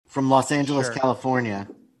from Los Angeles, California.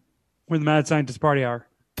 With Mad Scientist Party Hour.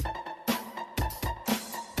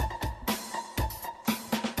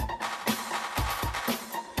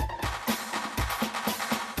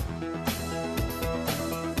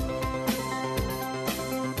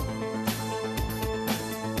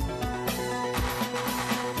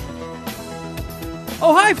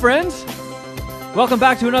 Oh, hi, friends! Welcome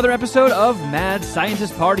back to another episode of Mad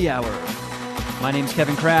Scientist Party Hour. My name's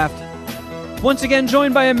Kevin Kraft. Once again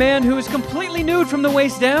joined by a man who is completely nude from the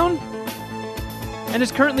waist down and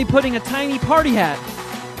is currently putting a tiny party hat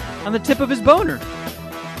on the tip of his boner.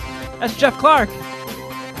 That's Jeff Clark.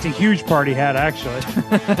 It's a huge party hat, actually.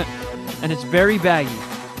 And it's very baggy.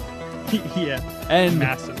 Yeah, and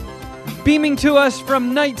massive. Beaming to us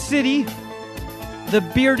from Night City, the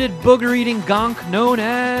bearded booger-eating gonk known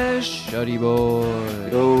as Shuddy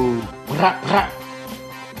Boy. Oh.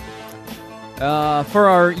 For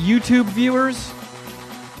our YouTube viewers,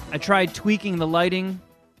 I tried tweaking the lighting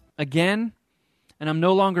again, and I'm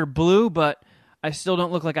no longer blue, but I still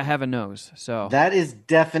don't look like I have a nose. So that is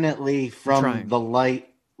definitely from the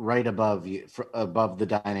light right above you, above the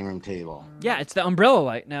dining room table. Yeah, it's the umbrella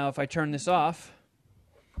light. Now, if I turn this off,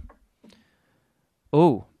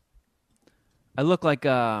 oh, I look like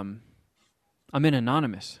I'm in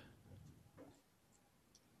Anonymous.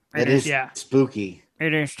 It is spooky.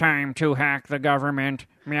 It is time to hack the government.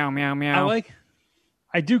 Meow, meow, meow.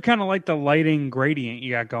 I do kind of like the lighting gradient you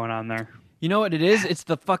got going on there. You know what it is? It's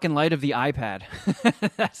the fucking light of the iPad.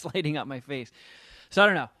 That's lighting up my face. So I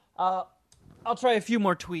don't know. I'll try a few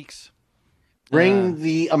more tweaks. Bring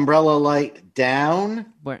the umbrella light down.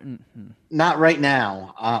 Not right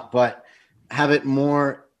now, but have it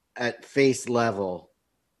more at face level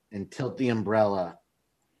and tilt the umbrella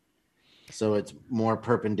so it's more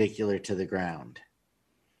perpendicular to the ground.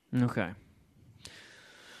 Okay.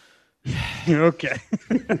 Okay.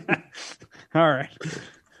 All right.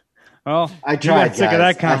 Well, I tried. Got sick of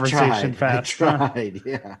that conversation fast. I tried.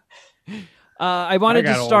 Yeah. I wanted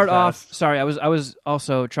to start off. Sorry, I was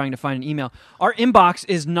also trying to find an email. Our inbox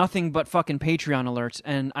is nothing but fucking Patreon alerts,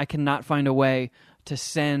 and I cannot find a way to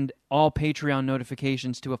send all Patreon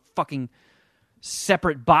notifications to a fucking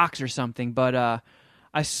separate box or something. But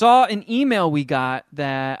I saw an email we got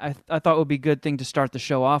that I thought would be a good thing to start the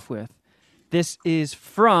show off with. This is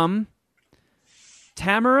from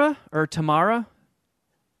Tamara or Tamara?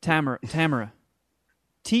 Tamara. Tamara.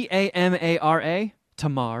 Tamara?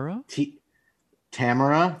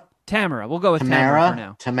 Tamara? Tamara. We'll go with Tamara for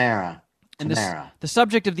now. Tamara. And the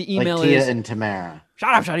subject of the email like Tia is... and Tamara.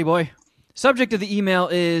 Shut up, Shuddy Boy. Subject of the email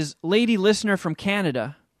is lady listener from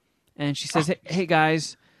Canada. And she says, hey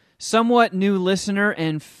guys, somewhat new listener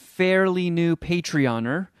and fairly new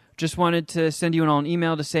Patreoner. Just wanted to send you an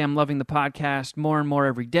email to say I'm loving the podcast more and more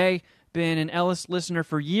every day. Been an Ellis listener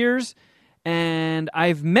for years. And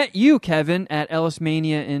I've met you, Kevin, at Ellis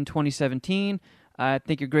Mania in 2017. I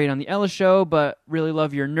think you're great on the Ellis show, but really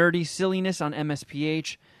love your nerdy silliness on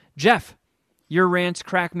MSPH. Jeff, your rants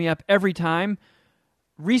crack me up every time.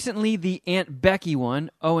 Recently, the Aunt Becky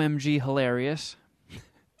one, OMG hilarious.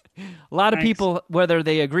 A lot of people, whether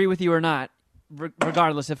they agree with you or not,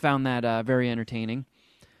 regardless, have found that very entertaining.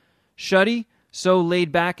 Shuddy, so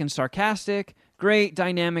laid back and sarcastic. Great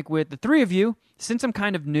dynamic with the three of you. Since I'm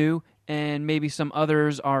kind of new, and maybe some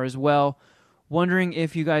others are as well, wondering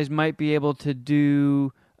if you guys might be able to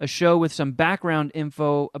do a show with some background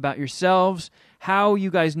info about yourselves, how you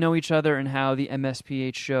guys know each other, and how the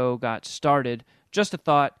MSPH show got started. Just a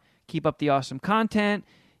thought. Keep up the awesome content.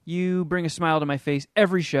 You bring a smile to my face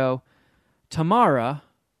every show. Tamara,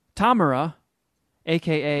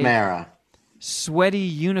 a.k.a. Mara.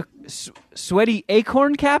 Sweaty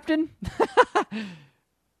Acorn Captain?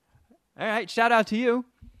 All right, shout out to you.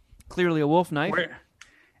 Clearly a wolf knife.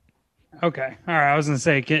 Okay. All right, I was going to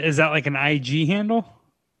say, is that like an IG handle?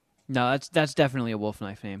 No, that's definitely a wolf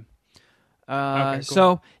knife name. Okay, cool.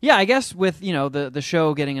 So, yeah, I guess with, the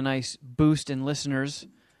show getting a nice boost in listeners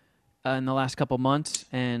in the last couple months,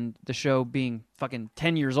 and the show being fucking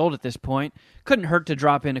 10 years old at this point, couldn't hurt to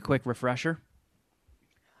drop in a quick refresher.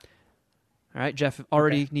 All right, Jeff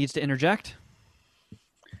already needs to interject.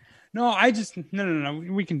 No, no.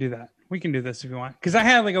 We can do that. We can do this if you want. Because I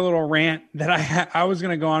had like a little rant that I was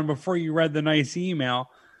going to go on before you read the nice email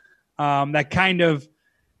that kind of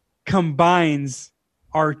combines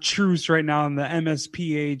our truths right now in the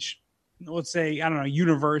MSPH, let's say, I don't know,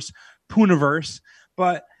 universe, Pooniverse.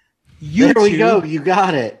 But YouTube, there we go. You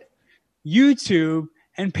got it. YouTube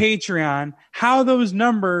and Patreon, how those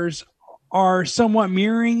numbers are somewhat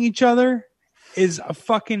mirroring each other is a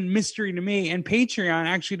fucking mystery to me. And Patreon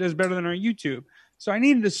actually does better than our YouTube. So I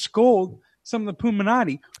needed to scold some of the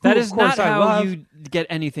Puminati. That is not how you get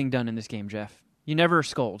anything done in this game, Jeff. You never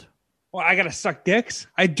scold. Well, I gotta suck dicks.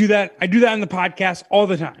 I do that in the podcast all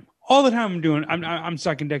the time. All the time I'm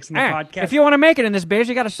sucking dicks in the podcast. If you want to make it in this biz,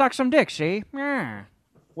 you got to suck some dick, see?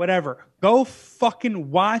 Whatever. Go fucking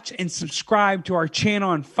watch and subscribe to our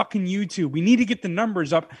channel on fucking YouTube. We need to get the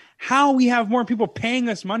numbers up. How we have more people paying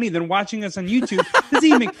us money than watching us on YouTube doesn't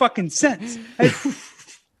even make fucking sense.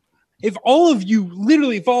 If all of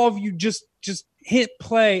you just hit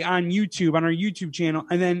play on YouTube, on our YouTube channel,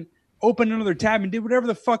 and then open another tab and did whatever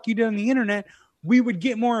the fuck you did on the internet, we would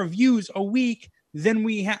get more views a week than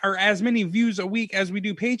or as many views a week as we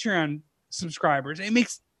do Patreon subscribers. It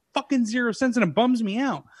makes fucking zero sense and it bums me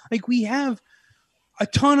out. Like, we have a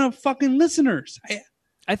ton of fucking listeners.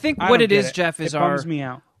 I think what it is, Jeff, is it bums me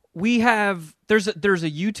out. We have there's a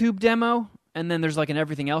YouTube demo and then there's like an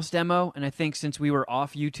everything else demo, and I think since we were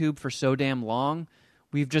off YouTube for so damn long,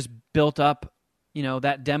 we've just built up,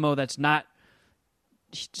 that demo that's not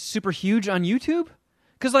super huge on YouTube.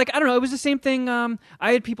 Because, I don't know, it was the same thing.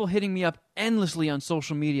 I had people hitting me up endlessly on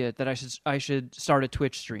social media that I should start a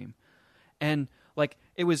Twitch stream. And,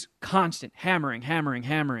 it was constant hammering.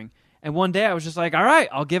 And one day I was just like, all right,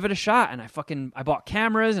 I'll give it a shot. And I bought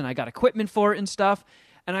cameras and I got equipment for it and stuff.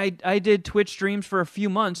 And I did Twitch streams for a few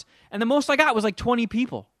months. And the most I got was 20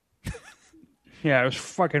 people. Yeah, it was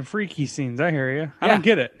fucking freaky scenes. I hear you. I don't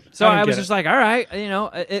get it. So I was just like, all right,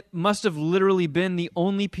 it must have literally been the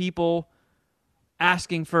only people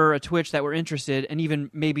asking for a Twitch that were interested, and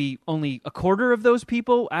even maybe only a quarter of those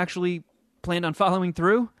people actually planned on following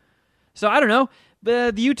through. So I don't know.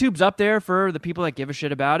 The YouTube's up there for the people that give a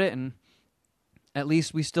shit about it, and at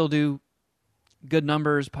least we still do good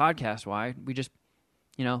numbers podcast-wide. We just,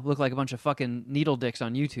 look like a bunch of fucking needle dicks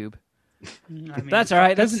on YouTube. That's all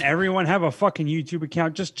right. Doesn't everyone have a fucking YouTube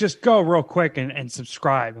account? Just go real quick and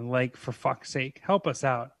subscribe and for fuck's sake. Help us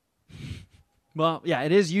out. Well, yeah,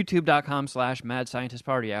 it is youtube.com/Mad Scientist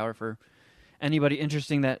Party Hour for anybody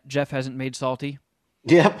interesting that Jeff hasn't made salty.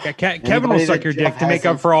 Yep. Yeah, Kevin will suck your dick to make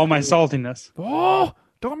up for all my saltiness. Oh,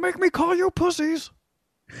 don't make me call you pussies.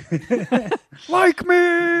 Like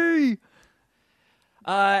me.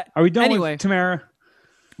 Are we done with Tamara?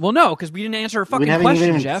 Well, no, because we didn't answer a fucking question,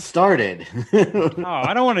 even Jeff. Started. Oh,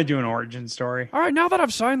 I don't want to do an origin story. All right, now that I've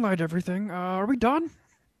sidelined everything, are we done?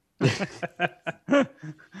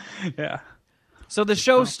 Yeah. So the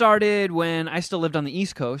show started when I still lived on the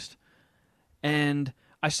East Coast, and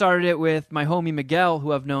I started it with my homie Miguel,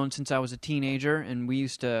 who I've known since I was a teenager, and we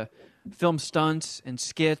used to film stunts and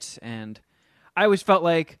skits, and I always felt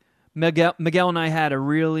like Miguel and I had a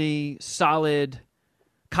really solid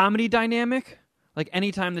comedy dynamic. Like,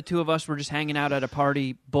 anytime the two of us were just hanging out at a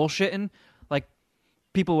party bullshitting,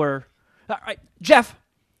 people were... All right, Jeff,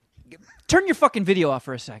 turn your fucking video off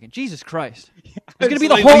for a second. Jesus Christ. It's going to be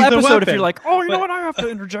the whole episode if you're like, oh, you know what, I have to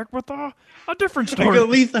interject with a different story.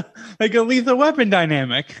 Like a lethal weapon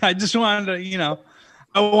dynamic. I just wanted to,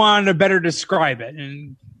 I wanted to better describe it.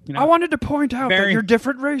 And I wanted to point out that you're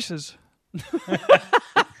different races.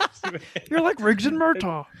 You're like Riggs and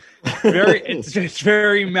Murtaugh. It's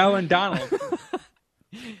very Mel and Donald.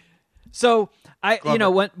 So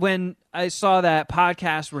when I saw that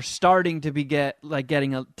podcasts were starting to be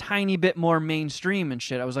getting a tiny bit more mainstream and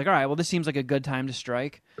shit, I was like, all right, well, this seems like a good time to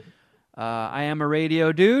strike. I am a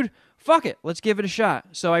radio dude. Fuck it, let's give it a shot.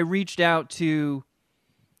 So I reached out to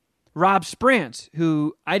Rob Sprance,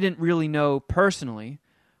 who I didn't really know personally.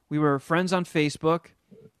 We were friends on Facebook,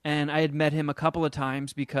 and I had met him a couple of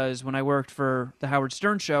times because when I worked for the Howard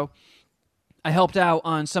Stern Show, I helped out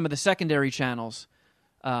on some of the secondary channels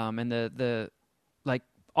and the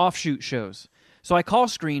offshoot shows. So I call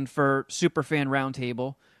screened for Superfan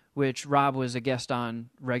Roundtable, which Rob was a guest on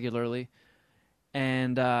regularly.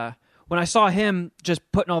 And when I saw him just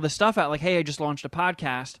putting all this stuff out, like, hey, I just launched a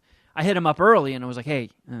podcast, I hit him up early and I was like, hey,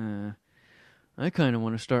 I kind of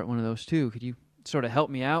want to start one of those too. Could you sort of help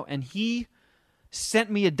me out? And he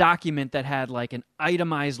sent me a document that had an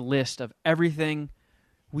itemized list of everything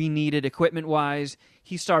we needed equipment-wise.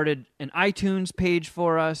 He started an iTunes page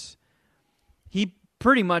for us. He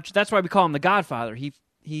pretty much, that's why we call him the Godfather.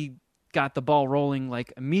 He got the ball rolling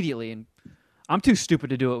immediately, and I'm too stupid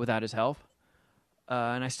to do it without his help,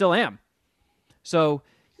 and I still am. So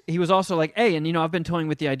he was also like, hey, and I've been toying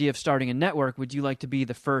with the idea of starting a network. Would you like to be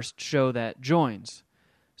the first show that joins?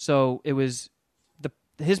 So it was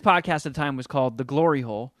his podcast at the time was called The Glory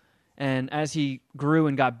Hole, and as he grew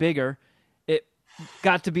and got bigger, it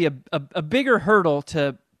got to be a bigger hurdle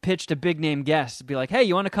to pitch to big name guests. Be like, hey,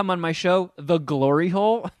 you want to come on my show, The Glory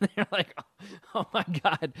Hole? And they're like, oh my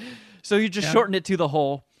god! So you just shortened it to The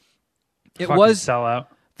Hole. It fucking was sell out.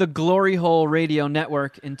 the Glory Hole Radio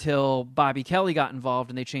Network until Bobby Kelly got involved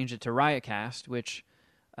and they changed it to Riotcast, which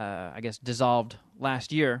I guess dissolved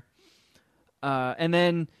last year. And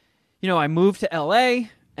then, I moved to LA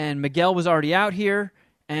and Miguel was already out here.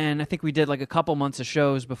 And I think we did like a couple months of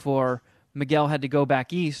shows before Miguel had to go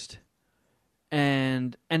back east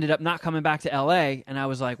and ended up not coming back to LA. And I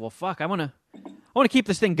was like, well, fuck, I want to keep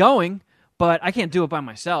this thing going, but I can't do it by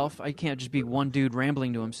myself. I can't just be one dude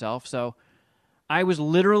rambling to himself. So I was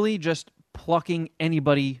literally just plucking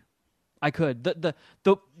anybody I could. The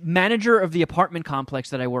manager of the apartment complex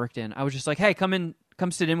that I worked in, I was just like, hey, come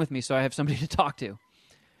sit in with me so I have somebody to talk to.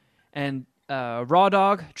 And Raw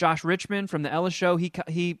Dog, Josh Richmond from the Ella Show, he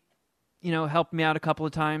helped me out a couple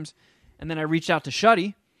of times. And then I reached out to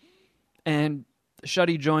Shuddy, and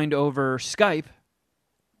Shuddy joined over Skype.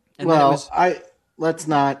 And let's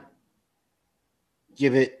not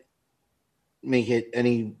make it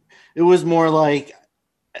any. It was more like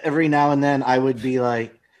every now and then I would be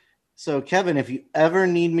like, so Kevin, if you ever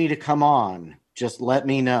need me to come on, just let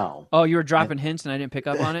me know. Oh, you were dropping hints and I didn't pick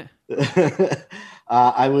up on it?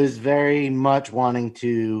 I was very much wanting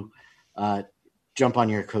to jump on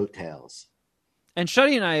your coattails. And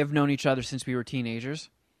Shuddy and I have known each other since we were teenagers.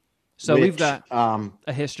 So we've got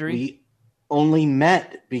a history. We only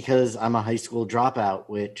met because I'm a high school dropout,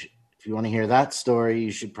 which if you want to hear that story, you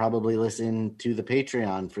should probably listen to the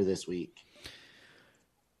Patreon for this week.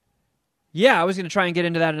 Yeah, I was going to try and get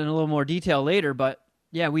into that in a little more detail later, but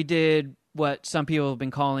yeah, we did what some people have been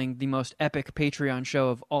calling the most epic Patreon show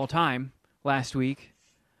of all time last week.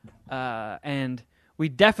 And we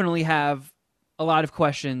definitely have a lot of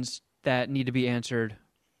questions that need to be answered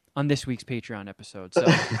on this week's Patreon episode. So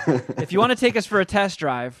if you want to take us for a test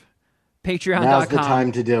drive, patreon.com. Now's the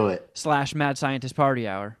time to do it. /Mad Scientist Party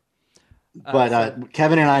Hour. But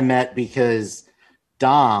Kevin and I met because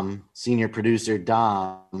Dom, senior producer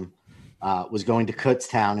Dom, was going to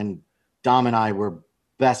Kutztown, and Dom and I were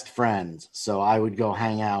best friends. So I would go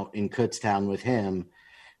hang out in Kutztown with him,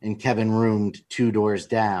 and Kevin roomed 2 doors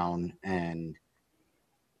down, and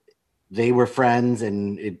they were friends,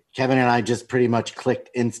 and Kevin and I just pretty much clicked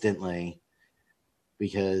instantly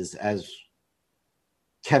because, as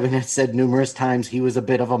Kevin has said numerous times, he was a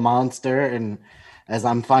bit of a monster, and as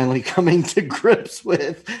I'm finally coming to grips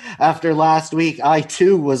with after last week, I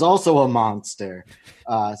too was also a monster.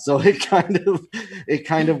 So it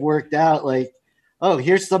kind of worked out like, oh,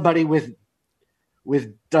 here's somebody with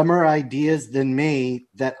dumber ideas than me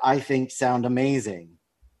that I think sound amazing.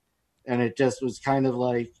 And it just was kind of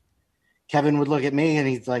like, Kevin would look at me and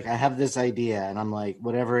he's like, I have this idea. And I'm like,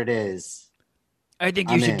 whatever it is, I think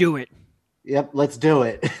you should do it. Yep, let's do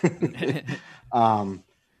it.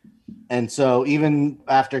 And so even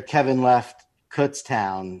after Kevin left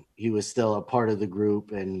Kutztown, he was still a part of the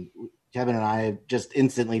group, and Kevin and I just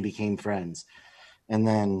instantly became friends. And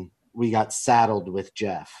then we got saddled with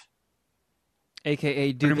Jeff.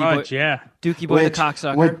 AKA Dookie Pretty much, Boy, yeah. Dookie Boy the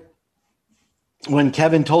cocksucker. When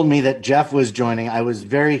Kevin told me that Jeff was joining, I was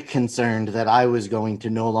very concerned that I was going to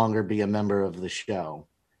no longer be a member of the show.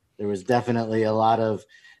 There was definitely a lot of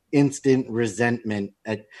instant resentment.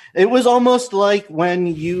 It was almost like when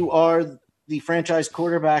you are the franchise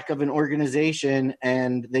quarterback of an organization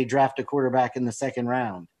and they draft a quarterback in the second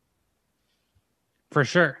round. For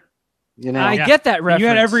sure. I get that reference. You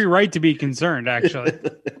had every right to be concerned, actually,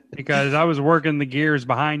 because I was working the gears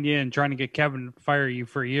behind you and trying to get Kevin to fire you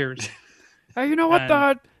for years. Hey, you know what?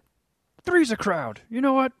 3's a crowd. You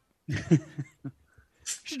know what? You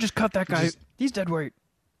should just cut that guy. He's dead weight.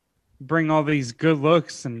 Bring all these good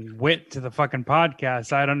looks and wit to the fucking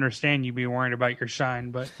podcast. I'd understand you be worried about your shine,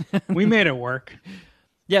 but we made it work.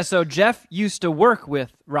 Yeah, so Jeff used to work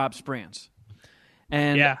with Rob Sprance.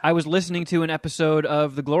 And I was listening to an episode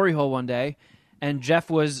of The Glory Hole one day, and Jeff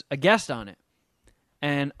was a guest on it.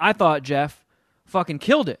 And I thought Jeff fucking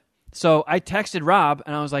killed it. So I texted Rob,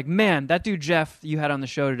 and I was like, man, that dude Jeff you had on the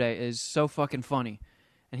show today is so fucking funny.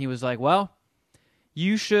 And he was like, well,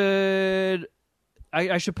 you should...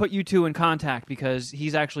 I should put you two in contact because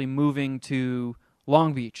he's actually moving to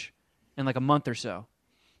Long Beach in like a month or so.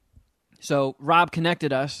 So Rob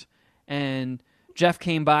connected us, and Jeff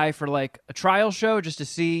came by for like a trial show just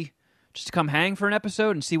to come hang for an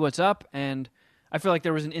episode and see what's up. And I feel like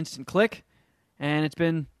there was an instant click, and it's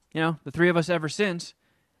been, the 3 of us ever since.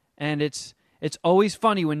 And it's always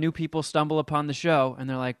funny when new people stumble upon the show and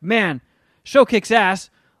they're like, man, show kicks ass.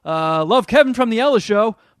 Love Kevin from the Ella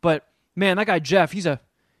Show, but man, that guy Jeff, he's a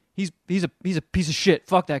piece of shit.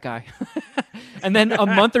 Fuck that guy. And then a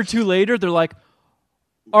month or 2 later, they're like,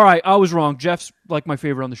 all right, I was wrong. Jeff's like my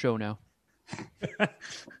favorite on the show now.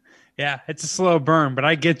 Yeah, it's a slow burn, but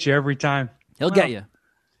I get you every time. He'll get you.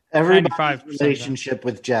 Everybody's relationship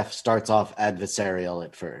with Jeff starts off adversarial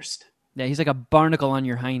at first. Yeah, he's like a barnacle on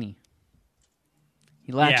your hiney.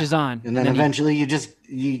 He latches on. And then eventually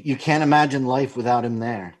you can't imagine life without him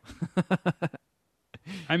there.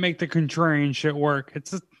 I make the contrarian shit work.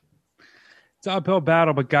 It's an uphill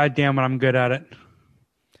battle, but goddamn it, I'm good at it.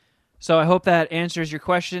 So I hope that answers your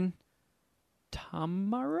question.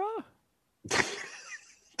 Tamara?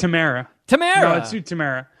 Tamara. Tamara. No, let's do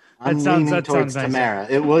Tamara. I'm leaning towards Tamara.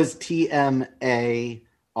 It was Tmara,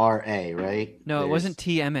 right? No, it wasn't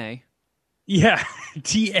TMA. Yeah,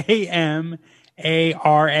 TAMARA.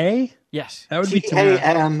 Yes, that would be Tamara.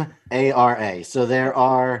 TAMARA. So there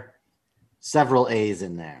are several A's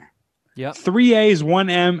in there. Yep. 3 A's, 1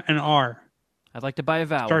 M, and R. I'd like to buy a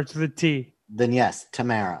vowel. Starts with a T. Then yes,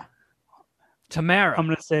 Tamara. Tamara. I'm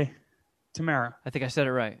gonna say Tamara. I think I said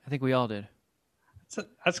it right. I think we all did.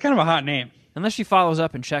 That's kind of a hot name. Unless she follows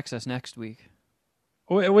up and checks us next week.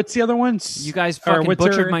 What's the other ones? You guys fucking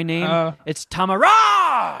butchered my name. It's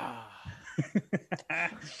Tamara.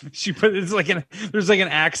 She put there's like an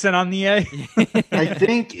accent on the A. I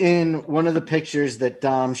think in one of the pictures that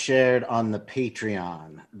Dom shared on the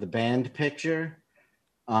Patreon, the band picture,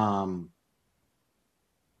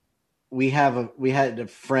 we had a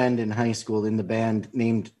friend in high school in the band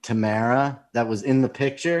named Tamara that was in the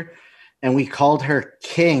picture, and we called her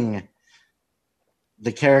King,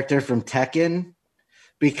 the character from Tekken,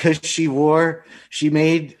 because she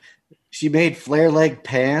made flare leg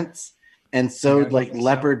pants and sewed like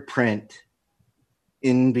leopard print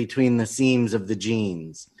in between the seams of the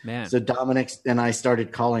jeans. Man. So Dominic and I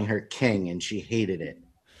started calling her King, and she hated it.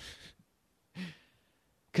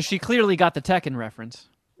 Because she clearly got the Tekken reference.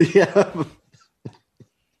 Yeah.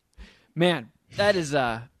 Man, that is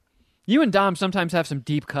you and Dom sometimes have some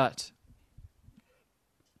deep cuts.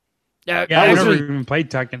 I never even played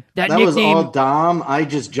Tekken. That was all Dom. I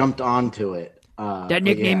just jumped onto it. That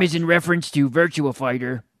nickname is in reference to Virtua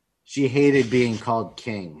Fighter. She hated being called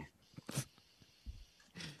King.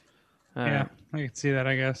 Yeah, I can see that,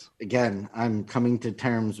 I guess. Again, I'm coming to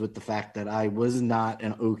terms with the fact that I was not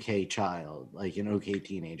an okay child, like an okay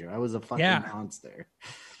teenager. I was a fucking monster.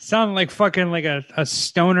 Sounded like fucking like a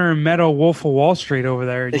stoner metal Wolf of Wall Street over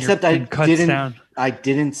there. Except I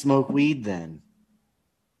didn't smoke weed then.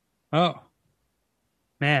 Oh.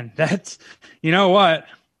 Man, that's, you know what?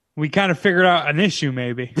 We kind of figured out an issue,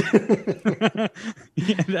 maybe.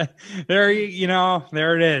 There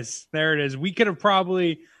it is. There it is. We could have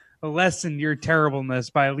probably lessened your terribleness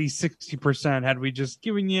by at least 60% had we just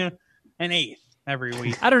given you an eighth every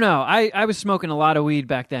week. I don't know. I was smoking a lot of weed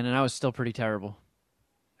back then, and I was still pretty terrible.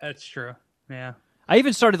 That's true. Yeah. I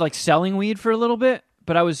even started like selling weed for a little bit,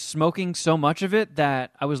 but I was smoking so much of it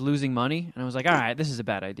that I was losing money, and I was like, all right, this is a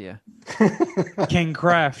bad idea. King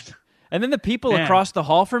Craft. And then the people across the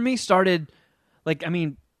hall from me started,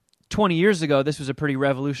 20 years ago, this was a pretty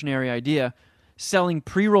revolutionary idea, selling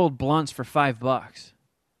pre-rolled blunts for $5. I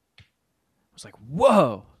was like,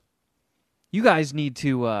 whoa, you guys need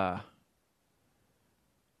to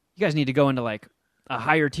go into like a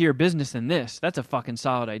higher tier business than this. That's a fucking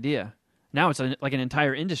solid idea. Now it's like an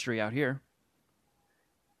entire industry out here.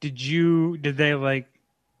 Did they like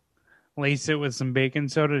lace it with some baking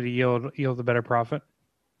soda to yield a better profit?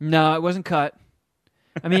 No, it wasn't cut.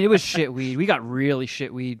 I mean, it was shit weed. We got really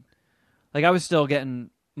shit weed. Like, I was still getting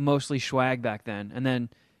mostly swag back then. And then,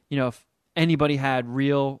 if anybody had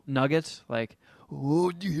real nuggets, like, oh,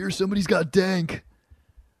 do you hear somebody's got dank?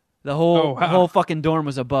 The whole fucking dorm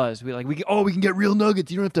was a buzz. We can get real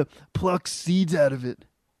nuggets. You don't have to pluck seeds out of it.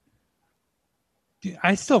 Dude,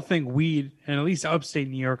 I still think weed, and at least upstate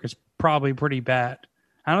New York, is probably pretty bad.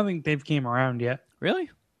 I don't think they've came around yet. Really?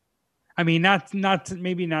 I mean,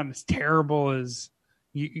 maybe not as terrible as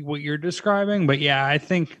what you're describing, but yeah, I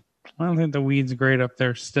don't think the weed's great up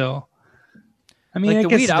there still. I mean, like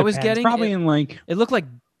the weed I was getting, probably it looked like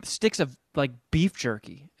sticks of like beef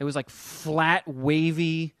jerky. It was like flat,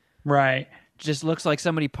 wavy. Right. Just looks like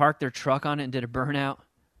somebody parked their truck on it and did a burnout.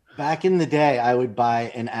 Back in the day, I would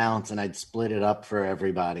buy an ounce and I'd split it up for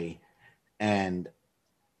everybody. And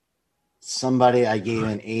somebody I gave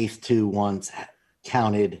an eighth to once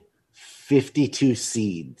counted 52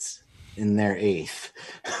 seeds in their eighth.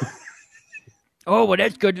 Oh, well,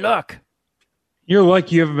 that's good luck. You're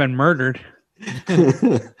lucky you haven't been murdered.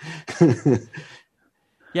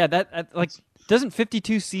 Yeah, that doesn't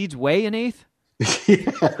 52 seeds weigh an eighth? Yeah,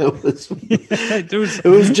 it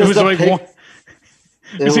was just like one.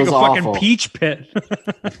 It was like a awful fucking peach pit.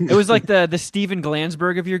 It was like the Steven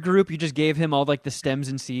Glansberg of your group. You just gave him all like the stems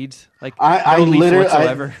and seeds. Like I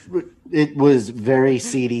literally, it was very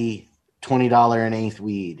seedy. $20 an eighth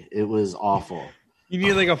weed. It was awful. You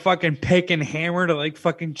need like a fucking pick and hammer to like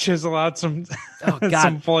fucking chisel out some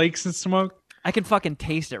some flakes and smoke. I can fucking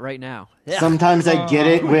taste it right now. Yeah. Sometimes I get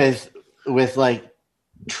it with like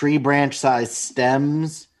tree branch sized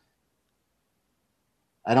stems.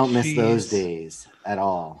 I don't miss those days at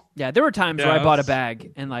all. Yeah, there were times where I bought a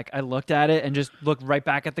bag and like I looked at it and just looked right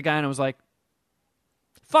back at the guy and I was like,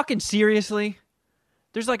 fucking seriously?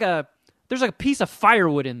 There's like a piece of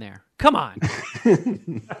firewood in there. Come on.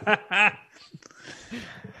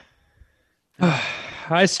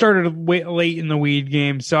 I started late in the weed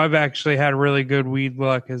game, so I've actually had really good weed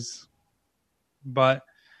luck. Oh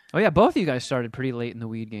yeah, both of you guys started pretty late in the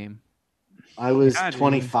weed game. I was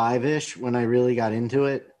 25-ish when I really got into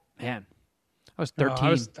it. Man, I was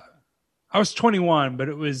 13. I was 21, but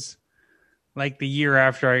it was like the year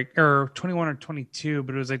after or 21 or 22,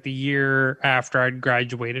 but it was like the year after I'd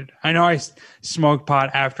graduated. I know I smoked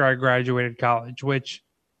pot after I graduated college, which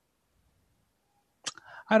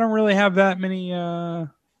I don't really have that many. I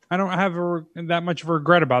don't have that much of a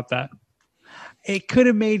regret about that. It could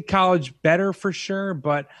have made college better for sure,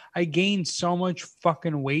 but I gained so much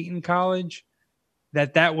fucking weight in college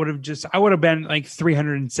that would have I would have been like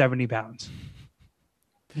 370 pounds.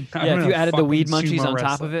 Yeah, if you added the weed munchies on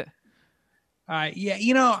top of it.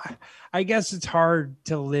 Yeah, I guess it's hard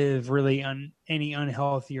to live really any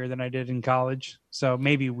unhealthier than I did in college. So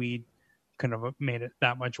maybe weed couldn't have made it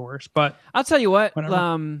that much worse. But I'll tell you what,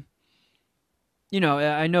 I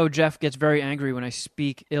know Jeff gets very angry when I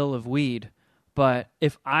speak ill of weed, but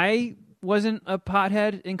if I wasn't a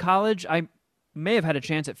pothead in college, I may have had a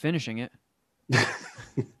chance at finishing it.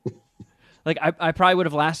 Like I probably would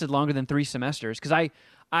have lasted longer than 3 semesters because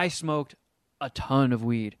I smoked a ton of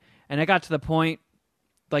weed. And I got to the point,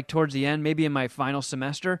 like towards the end, maybe in my final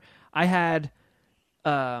semester, I had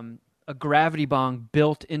a gravity bong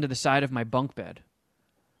built into the side of my bunk bed.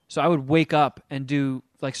 So I would wake up and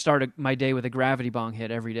start my day with a gravity bong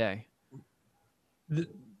hit every day.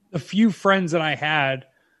 The few friends that I had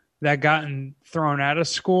that gotten thrown out of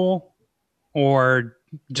school or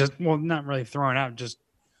not really thrown out, just,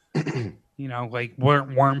 like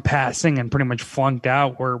weren't passing and pretty much flunked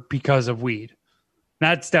out were because of weed.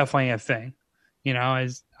 That's definitely a thing, I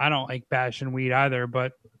don't like bashing weed either,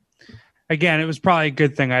 but again, it was probably a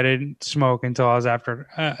good thing I didn't smoke until I was out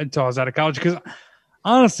of college. Because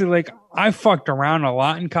honestly, like I fucked around a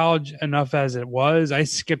lot in college enough as it was. I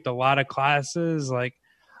skipped a lot of classes. Like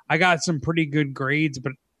I got some pretty good grades,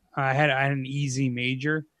 but I had an easy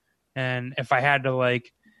major. And if I had to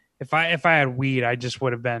if I had weed, I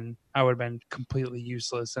would have been completely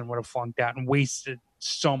useless and would have flunked out and wasted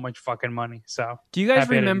so much fucking money. So do you guys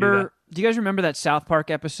remember that South Park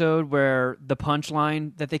episode where the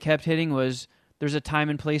punchline that they kept hitting was there's a time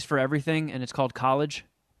and place for everything and it's called college?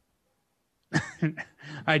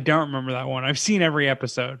 I don't remember that one. I've seen every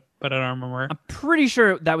episode, but I don't remember. I'm pretty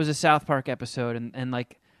sure that was a South Park episode and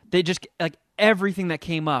like they just like everything that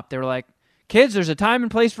came up, they were like, kids, there's a time and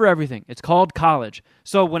place for everything. It's called college.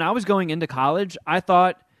 So when I was going into college, I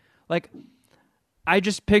thought I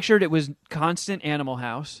just pictured it was constant Animal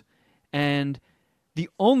House, and the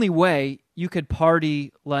only way you could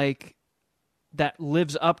party like that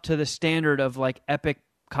lives up to the standard of like epic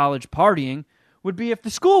college partying would be if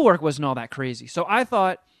the schoolwork wasn't all that crazy. So I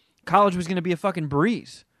thought college was going to be a fucking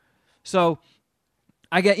breeze. So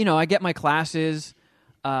I get my classes,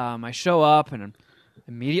 I show up and I'm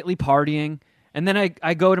immediately partying, and then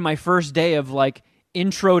I go to my first day of like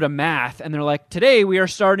intro to math, and they're like, today we are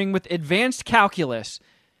starting with advanced calculus.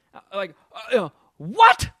 Like,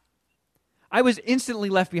 what? I was instantly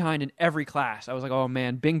left behind in every class. I was like, oh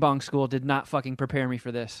man, Bing Bong School did not fucking prepare me for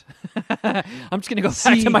this. I'm just going to go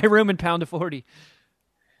back to my room and pound a 40.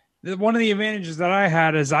 One of the advantages that I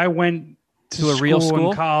had is I went to a real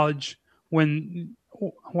school in college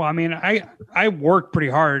I worked pretty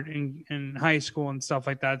hard in high school and stuff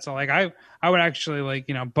like that. So like I would actually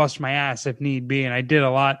bust my ass if need be. And I did a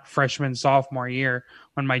lot freshman, sophomore year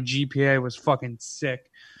when my GPA was fucking sick.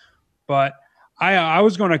 But I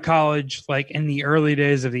was going to college like in the early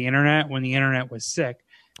days of the internet when the internet was sick.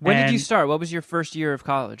 When did you start? What was your first year of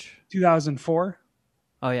college? 2004.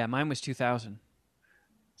 Oh yeah, mine was 2000.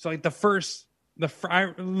 So like the first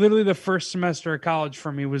semester of college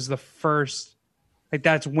for me was the first. Like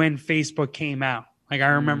that's when Facebook came out. Like I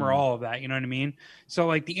remember all of that, you know what I mean? So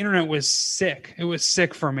like the internet was sick. It was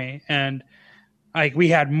sick for me. And like we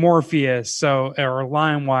had Morpheus or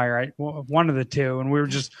LimeWire, one of the two, and we were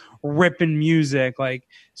just ripping music. Like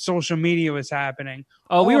social media was happening.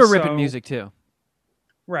 Oh, we were ripping music too.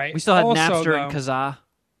 Right. We still had Napster and Kazaa.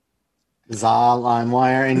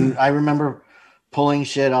 LimeWire, and I remember pulling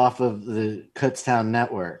shit off of the Kutztown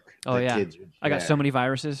network. Oh yeah. Kids would I got so many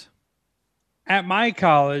viruses. At my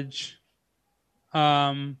college,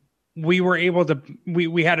 we were able to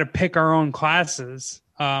we had to pick our own classes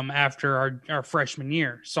after our freshman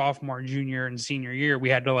year, sophomore, junior, and senior year. We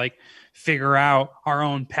had to like figure out our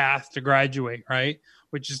own path to graduate, right?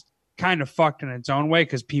 Which is kind of fucked in its own way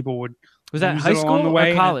because people would was that high school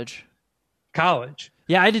or college? College.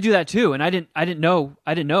 Yeah, I had to do that too, and I didn't know, and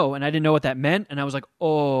I didn't know what that meant, and I was like,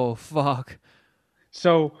 oh fuck.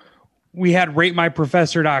 So we had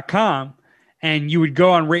ratemyprofessor.com, and you would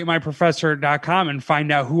go on ratemyprofessor.com and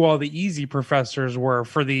find out who all the easy professors were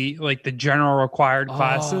for the general required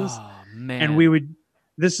classes. Oh man. And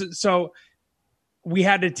we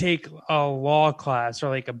had to take a law class or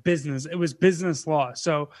like a business. It was business law.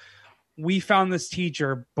 So we found this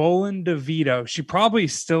teacher, Bolin DeVito. She probably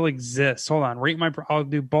still exists. Hold on. I'll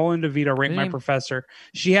do Bolin DeVito, Rate My Professor.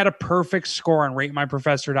 She had a perfect score on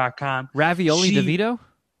ratemyprofessor.com. Ravioli DeVito?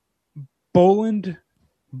 Bolin.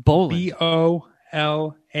 Boland. Boland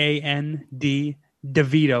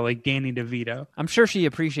DeVito, like Danny DeVito. I'm sure she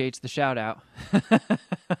appreciates the shout out.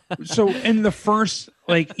 So in the first,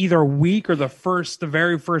 like either week or the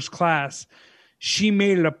very first class, she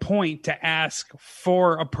made it a point to ask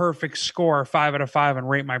for a perfect score, 5 out of 5, and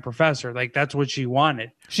Rate My Professor. Like that's what she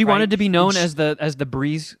wanted. She wanted to be known as the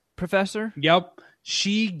Breeze Professor. Yep.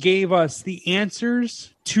 She gave us the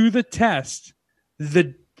answers to the test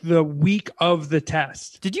the week of the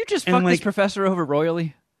test. Did you just fuck this professor over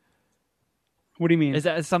royally? What do you mean? Is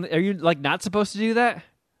that something? Are you like not supposed to do that?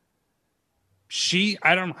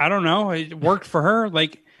 I don't know. It worked for her.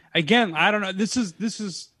 Like again, I don't know. This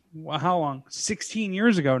is how long? 16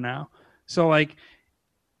 years ago now. So like,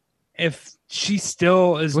 if she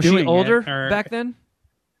still is was doing she older it, back then?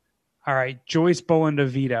 All right, Joyce Bolin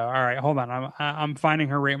DeVito. All right, hold on. I'm finding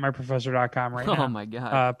her ratemyprofessor.com right now. Oh my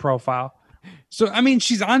god, profile. So I mean,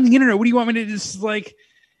 she's on the internet. What do you want me to just like?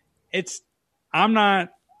 I'm not.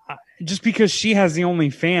 Just because she has the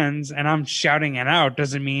OnlyFans and I'm shouting it out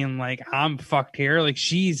doesn't mean like I'm fucked here. Like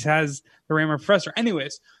has the Rate My Professor.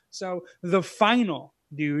 Anyways, so the final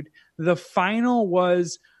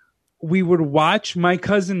was we would watch My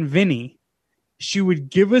Cousin Vinny. She would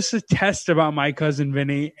give us a test about My Cousin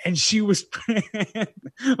Vinny, and she was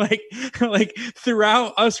like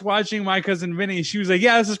throughout us watching My Cousin Vinny, she was like,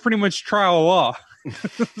 "Yeah, this is pretty much trial law."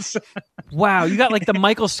 Wow, you got like the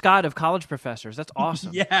Michael Scott of college professors. That's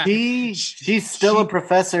awesome. Yeah, she's still a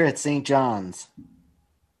professor at St. John's.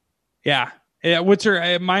 Yeah. What's her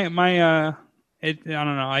I don't know.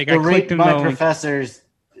 Like the I clicked My Professors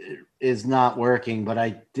is not working, but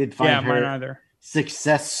I did find her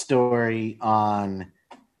success story on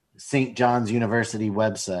St. John's University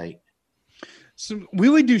website. So we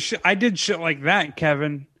would do shit. I did shit like that,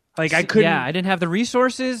 Kevin. Like I couldn't. Yeah, I didn't have the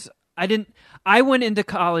resources. I went into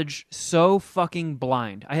college so fucking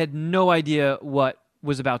blind. I had no idea what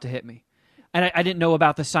was about to hit me. And I didn't know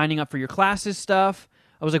about the signing up for your classes stuff.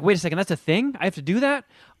 I was like, wait a second, that's a thing? I have to do that?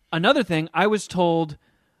 Another thing, I was told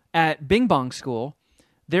at Bing Bong School,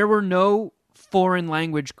 there were no foreign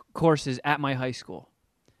language courses at my high school.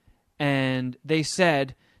 And they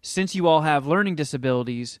said, since you all have learning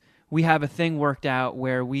disabilities, we have a thing worked out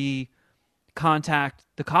where we contact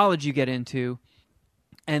the college you get into,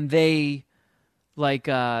 and they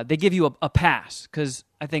give you a pass, because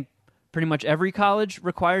I think pretty much every college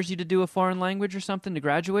requires you to do a foreign language or something to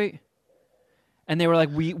graduate. And they were like,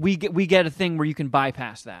 we get a thing where you can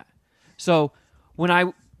bypass that. So when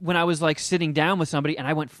I was like sitting down with somebody and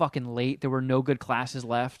I went fucking late, there were no good classes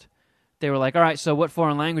left. They were like, all right, so what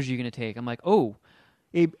foreign language are you going to take? I'm like, oh,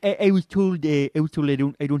 I was told I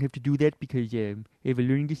don't have to do that because I have a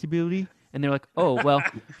learning disability. And they're like, oh, well,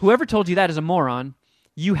 whoever told you that is a moron.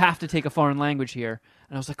 You have to take a foreign language here.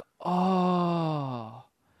 And I was like, oh.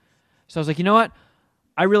 So I was like, you know what?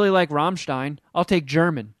 I really like Rammstein. I'll take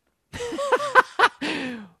German.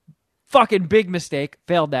 Fucking big mistake.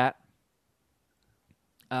 Failed that.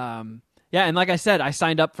 Yeah, and like I said, I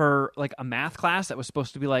signed up for like a math class that was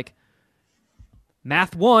supposed to be like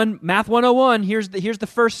Math 101. Here's the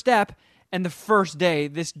first step. And the first day,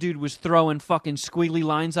 this dude was throwing fucking squiggly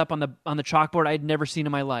lines up on the chalkboard I had never seen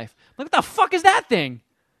in my life. I'm like, what the fuck is that thing?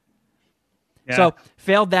 Yeah. So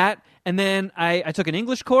failed that, and then I took an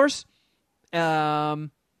English course. Not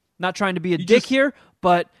trying to be a dick here,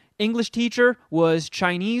 but English teacher was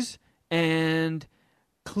Chinese and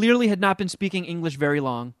clearly had not been speaking English very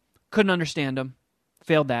long. Couldn't understand him.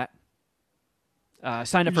 Failed that.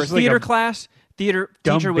 Signed up for a theater class. Theater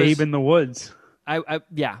teacher was babe in the woods. I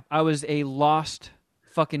was a lost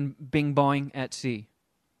fucking bing boing at sea.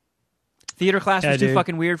 Theater class was too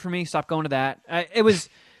fucking weird for me. Stopped going to that.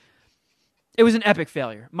 It was an epic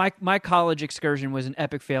failure. My college excursion was an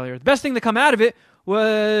epic failure. The best thing to come out of it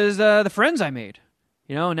was the friends I made.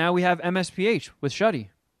 Now we have MSPH with Shuddy,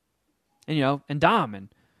 and Dom and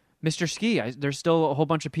Mr. Ski. There's still a whole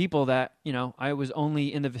bunch of people that I was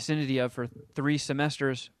only in the vicinity of for 3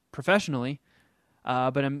 semesters professionally,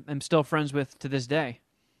 but I'm still friends with to this day.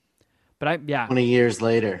 But 20 years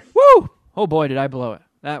later. Woo! Oh boy, did I blow it.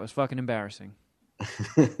 That was fucking embarrassing.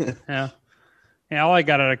 Yeah. Yeah, all I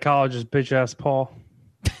got out of college is bitch ass Paul.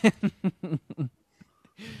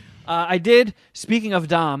 I did, speaking of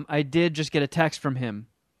Dom, I did just get a text from him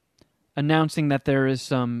announcing that there is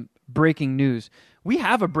some breaking news. We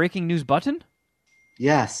have a breaking news button?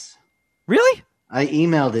 Yes. Really? I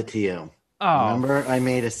emailed it to you. Oh. Remember, I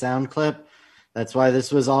made a sound clip? That's why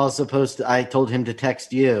this was all supposed to... I told him to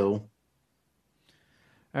text you.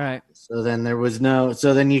 All right. So then there was no...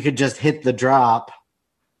 So then you could just hit the drop.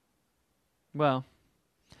 Well,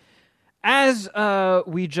 as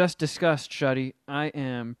we just discussed, Shuddy, I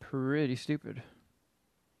am pretty stupid.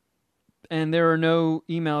 And there are no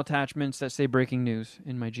email attachments that say breaking news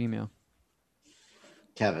in my Gmail.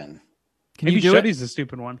 Kevin. Maybe you do Shuddy's it? the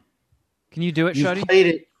stupid one. Can you do it, Shuddy? You've played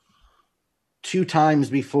it 2 times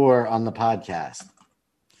before on the podcast.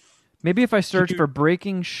 Maybe if I search for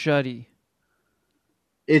breaking Shuddy.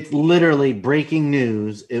 It's literally breaking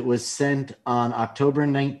news. It was sent on October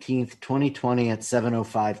 19th, 2020 at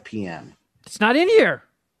 7:05 p.m. It's not in here.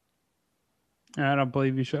 I don't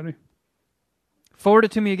believe you, Shuddy. Forward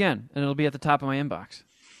it to me again, and it'll be at the top of my inbox.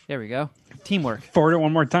 There we go. Teamwork. Forward it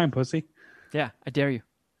one more time, pussy. Yeah, I dare you.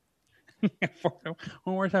 Forward it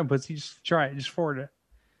one more time, pussy. Just try it. Just forward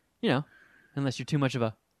it. Unless you're too much of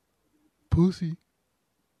a pussy.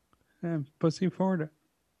 Yeah, pussy, forward it.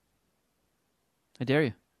 I dare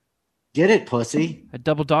you. Get it, pussy. I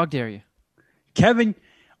double dog dare you. Kevin,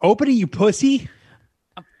 open it, you pussy.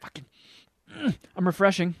 I'm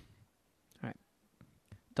refreshing. All right.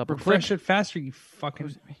 Double Refresh click. it faster, you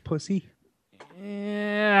fucking pussy.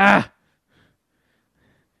 Yeah.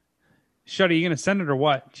 Shuddy, you gonna send it or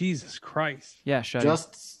what? Jesus Christ. Yeah, Shuddy.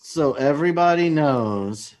 Just so everybody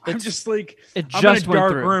knows. I'm just like, It I'm just in a went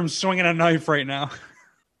dark through. room swinging a knife right now.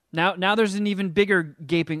 Now there's an even bigger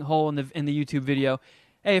gaping hole in the YouTube video.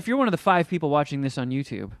 Hey, if you're one of the 5 people watching this on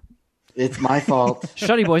YouTube, It's my fault.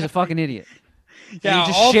 Shuddy Boy's a fucking idiot. Yeah,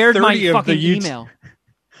 he just all shared my 30 of fucking the email.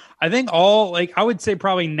 I think I would say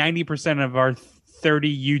probably 90% of our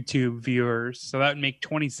 30 YouTube viewers, so that would make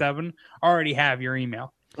 27, already have your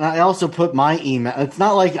email. I also put my email. It's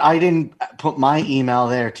not like I didn't put my email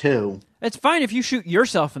there too. It's fine if you shoot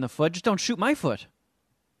yourself in the foot. Just don't shoot my foot.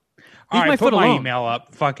 All Leave right, my put foot my alone. email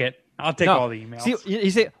up. Fuck it. I'll take all the emails. See,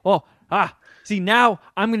 you say, see, now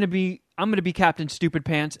I'm gonna be Captain Stupid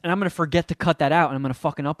Pants, and I'm gonna forget to cut that out, and I'm gonna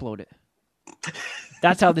fucking upload it.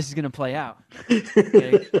 That's how this is gonna play out.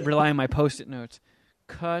 Okay? Rely on my Post-it notes.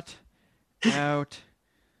 Cut out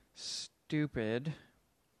stupid.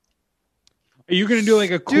 Are you gonna do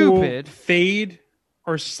like a cool Stupid. fade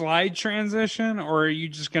or slide transition, or are you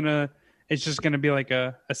just gonna? It's just gonna be like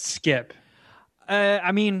a skip.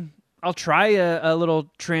 I mean, I'll try a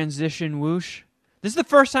little transition whoosh. This is the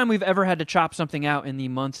first time we've ever had to chop something out in the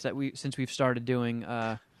months since we've started doing.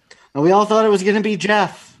 And we all thought it was going to be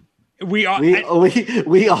Jeff. We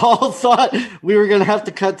all thought we were going to have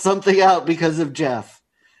to cut something out because of Jeff.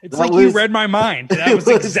 It's like you read my mind. That was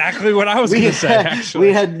exactly what I was going to say, actually.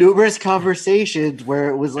 We had numerous conversations where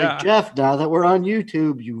it was like, Jeff, now that we're on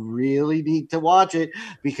YouTube, you really need to watch it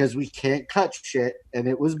because we can't cut shit. And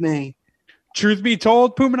it was me. Truth be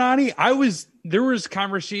told, Puminati, there was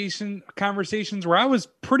conversations where I was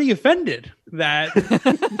pretty offended that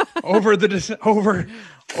over the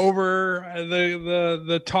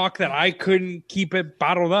talk that I couldn't keep it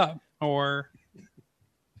bottled up or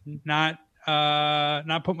not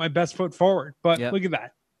put my best foot forward. But Look at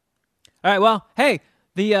that. All right, well, hey,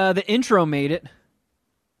 the intro made it.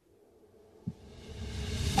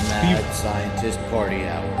 Mad Scientist Party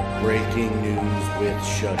Hour. Breaking news with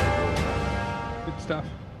Shuddy. Good stuff.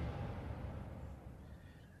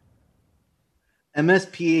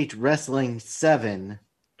 MSPH Wrestling 7,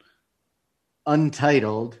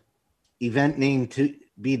 untitled, event name to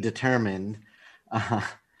be determined,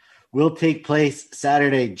 will take place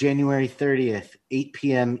Saturday, January 30th, 8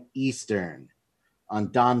 p.m. Eastern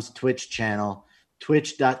on Dom's Twitch channel,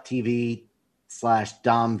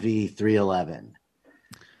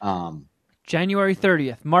 twitch.tv/DomV311. January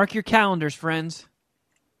 30th. Mark your calendars, friends.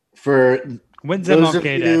 For When's those of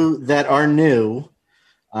MLK you that are new,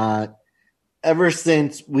 ever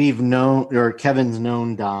since we've known, or Kevin's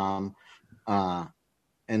known Dom, and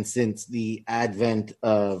and since the advent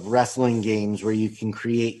of wrestling games where you can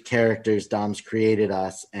create characters, Dom's created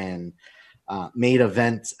us and made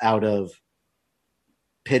events out of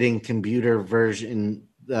pitting computer version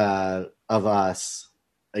of us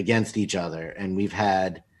against each other. And we've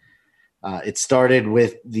had it started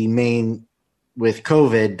with with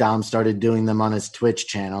COVID. Dom started doing them on his Twitch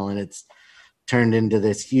channel, and it's turned into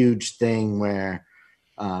this huge thing where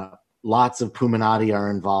lots of Puminati are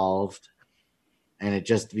involved, and it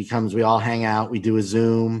just becomes, we all hang out, we do a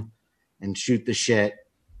Zoom and shoot the shit.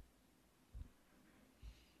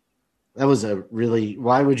 That was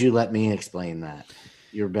why would you let me explain that?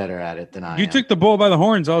 You're better at it than I am. You took the bull by the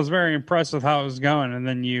horns. I was very impressed with how it was going, and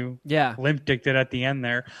then you limp dicked it at the end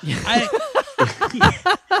there. I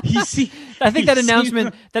think that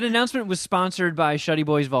announcement was sponsored by Shuddy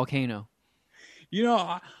Boys Volcano.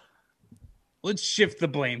 Let's shift the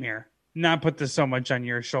blame here. Not put this so much on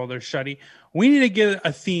your shoulders, Shuddy. We need to get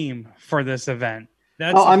a theme for this event.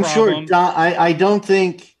 That's I'm sure. I don't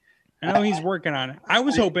think. I know he's working on it. I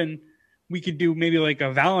was hoping we could do maybe like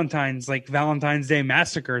a Valentine's Day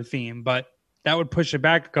Massacre theme, but that would push it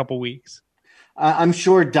back a couple weeks. I'm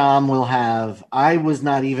sure Dom will have. I was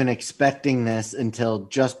not even expecting this until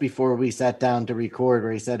just before we sat down to record,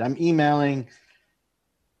 where he said, I'm emailing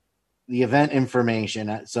the event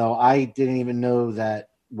information. So I didn't even know that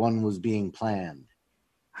one was being planned.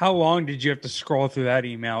 How long did you have to scroll through that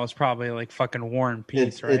email? It's probably like fucking War and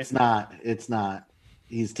Peace, right? It's not.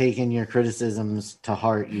 He's taken your criticisms to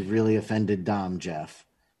heart. You've really offended Dom, Jeff.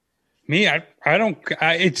 Me, I don't.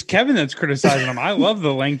 It's Kevin that's criticizing him. I love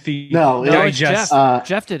the lengthy. No, it's Jeff.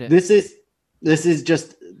 Jeff did it. This is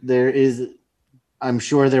just. There is. I'm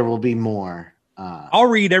sure there will be more. I'll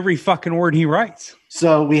read every fucking word he writes.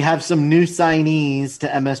 So we have some new signees to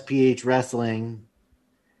MSPH Wrestling.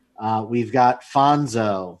 We've got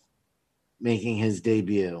Fonzo making his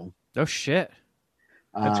debut. Oh shit,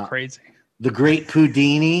 that's crazy. The Great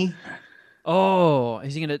Pudini. Oh,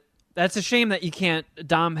 is he gonna? That's a shame that you can't.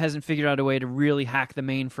 Dom hasn't figured out a way to really hack the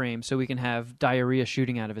mainframe so we can have diarrhea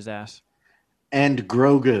shooting out of his ass. And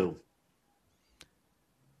Grogu.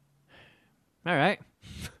 All right.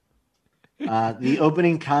 The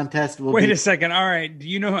opening contest will Wait a second. All right. Do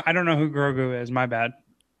you know? I don't know who Grogu is. My bad.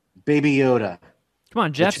 Baby Yoda. Come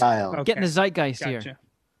on, Jeff. Okay. Getting the zeitgeist here.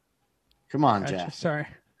 Come on, Jeff. Sorry.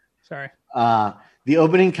 The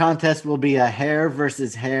opening contest will be a hair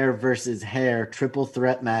versus hair triple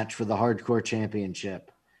threat match for the Hardcore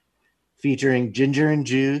Championship, featuring Ginger and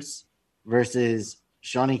Juice versus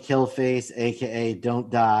Shawnee Killface, a.k.a.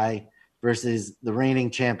 Don't Die, versus the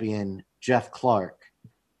reigning champion, Jeff Clark.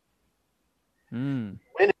 Winner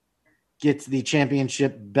gets the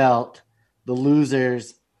championship belt. The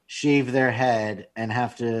losers shave their head and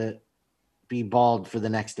have to be bald for the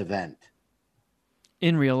next event.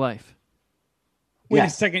 In real life. Wait a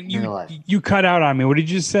second. You cut out on me. What did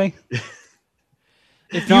you just say?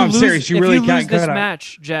 I'm serious. You really can't cut out. If you lose this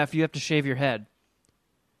match, Jeff, you have to shave your head.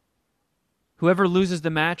 Whoever loses the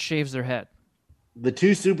match shaves their head. The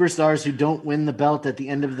two superstars who don't win the belt at the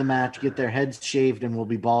end of the match get their heads shaved and will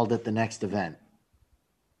be bald at the next event.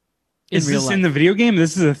 Is this in the video game?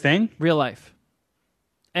 This is a thing? Real life.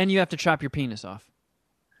 And you have to chop your penis off.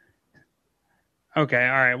 Okay,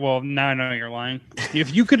 all right. Well, now I know you're lying.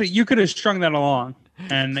 If you could have strung that along,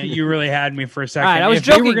 and you really had me for a second. All right, I was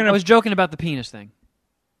joking. I was joking about the penis thing.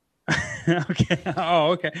 Okay.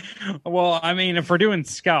 Oh, okay. Well, I mean, if we're doing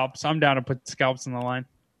scalps, I'm down to put scalps on the line.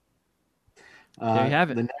 There you have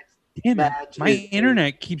it. Damn it! My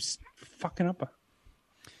internet keeps fucking up.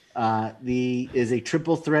 Is a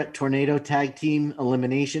triple threat tornado tag team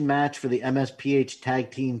elimination match for the MSPH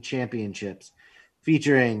Tag Team Championships,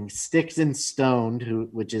 featuring Sticks and Stoned,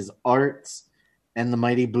 which is Arts and the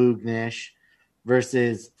Mighty Boognish,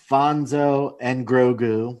 versus Fonzo and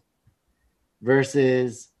Grogu,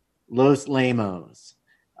 versus Los Lamos.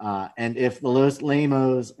 And if the Los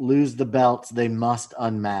Lamos lose the belts, they must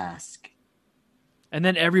unmask. And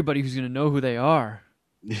then everybody who's going to know who they are.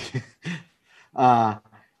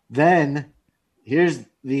 Then here's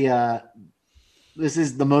this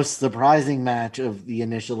is the most surprising match of the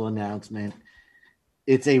initial announcement.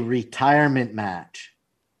 It's a retirement match.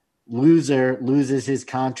 Loser loses his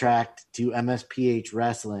contract to MSPH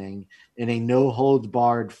Wrestling in a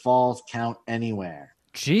no-holds-barred falls count anywhere.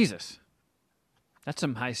 Jesus. That's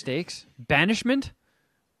some high stakes. Banishment?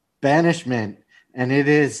 Banishment. And it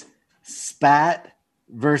is Spat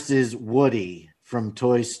versus Woody from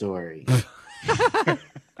Toy Story.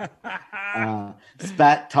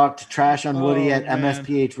 Spat talked trash on Woody at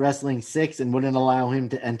MSPH Wrestling 6 and wouldn't allow him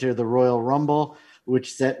to enter the Royal Rumble,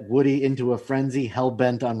 which set Woody into a frenzy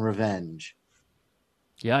hell-bent on revenge.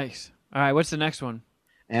 Yikes. All right, what's the next one?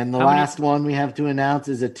 And the last one we have to announce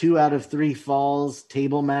is a 2 out of 3 falls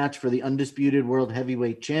table match for the Undisputed World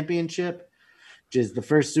Heavyweight Championship, which is the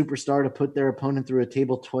first superstar to put their opponent through a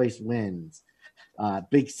table twice wins.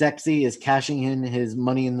 Big Sexy is cashing in his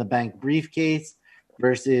Money in the Bank briefcase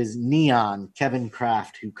versus Neon Kevin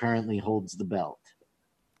Kraft, who currently holds the belt.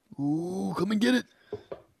 Ooh, come and get it.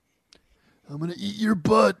 I'm going to eat your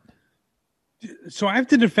butt. So I have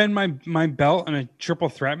to defend my belt in a triple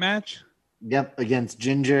threat match? Yep, against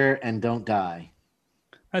Ginger and Don't Die.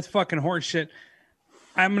 That's fucking horseshit.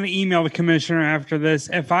 I'm going to email the commissioner after this.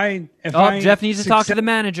 Jeff needs to talk to the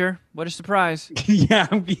manager. What a surprise. Yeah,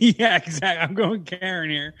 exactly. I'm going Karen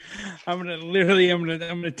here. I'm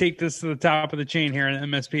going to take this to the top of the chain here in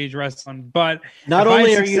MSPH Wrestling. But not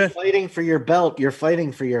only are you fighting for your belt, you're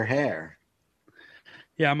fighting for your hair.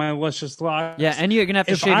 Yeah, my luscious locks. Yeah, and you're going to have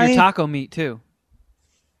to shave your taco meat too.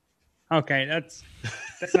 Okay, that's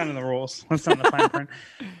not in the rules. That's not in the fine print.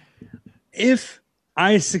 If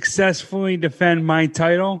I successfully defend my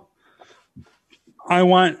title, I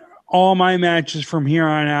want all my matches from here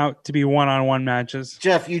on out to be one-on-one matches.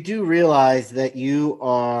 Jeff, you do realize that you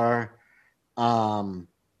are a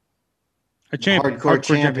champion, hardcore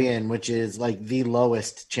champion, which is like the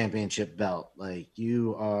lowest championship belt. Like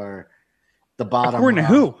you are the bottom. According to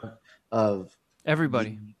who? Of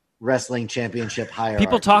everybody. Wrestling championship hierarchy.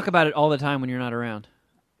 People talk about it all the time when you're not around.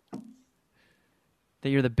 That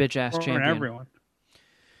you're the bitch-ass champion. Everyone.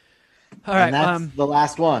 All right. And that's the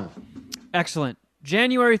last one. Excellent.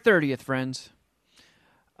 January 30th, friends.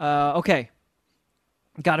 Okay.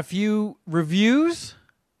 Got a few reviews.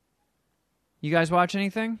 You guys watch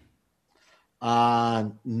anything?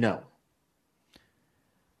 No.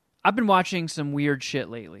 I've been watching some weird shit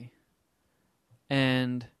lately.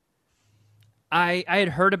 And I had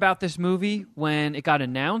heard about this movie when it got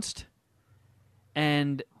announced.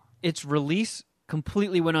 And its release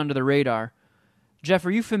completely went under the radar. Jeff,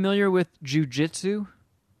 are you familiar with jiu-jitsu?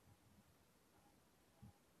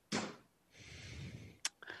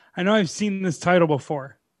 I know I've seen this title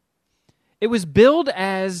before. It was billed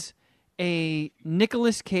as a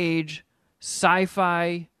Nicolas Cage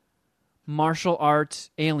sci-fi martial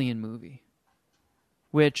arts alien movie.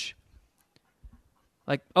 Which,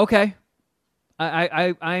 like, okay.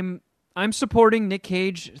 I'm supporting Nick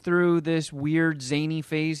Cage through this weird zany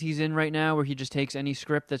phase he's in right now where he just takes any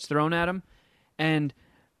script that's thrown at him. And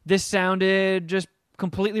this sounded just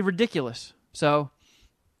completely ridiculous. So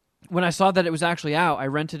when I saw that it was actually out, I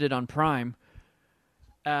rented it on Prime.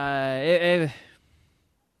 It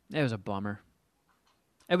was a bummer.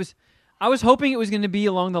 I was hoping it was going to be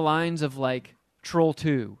along the lines of like Troll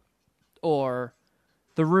 2 or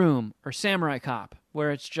The Room or Samurai Cop, where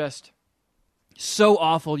it's just so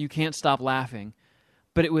awful you can't stop laughing.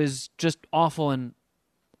 But it was just awful in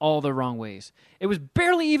all the wrong ways. It was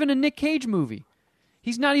barely even a Nick Cage movie.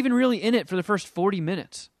 He's not even really in it for the first 40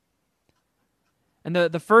 minutes. And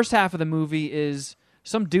the first half of the movie is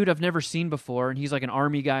some dude I've never seen before, and he's like an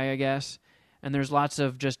army guy, I guess. And there's lots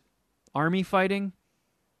of just army fighting.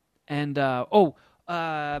 And, Ong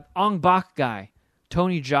Bak guy,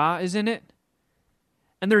 Tony Jaa is in it.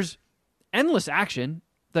 And there's endless action.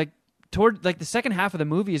 Toward the second half of the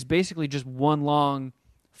movie is basically just one long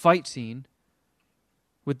fight scene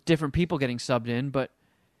with different people getting subbed in, but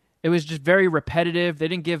it was just very repetitive. They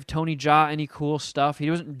didn't give Tony Jaa any cool stuff.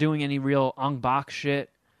 He wasn't doing any real Ong Bak shit.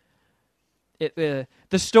 The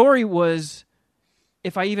story was,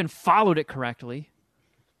 if I even followed it correctly,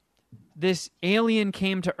 this alien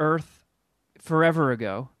came to Earth forever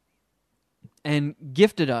ago and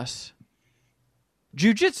gifted us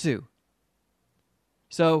jiu-jitsu.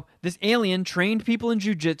 So this alien trained people in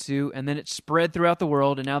jiu-jitsu, and then it spread throughout the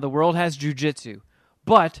world, and now the world has jiu-jitsu.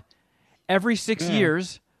 But every 6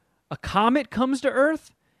 years, a comet comes to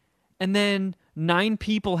Earth, and then 9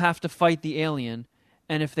 people have to fight the alien,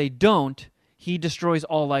 and if they don't, he destroys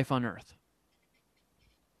all life on Earth.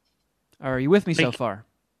 Are you with me so far?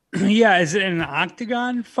 Yeah, is it an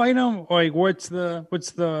octagon fight? Like, what's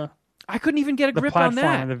the? I couldn't even get a grip on that. The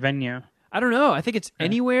platform, the venue. I don't know. I think it's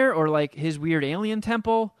anywhere or like his weird alien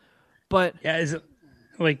temple, but yeah, is it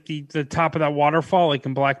like the top of that waterfall, like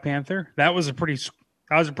in Black Panther? That was a pretty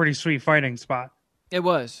sweet fighting spot. It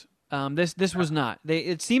was. This was not.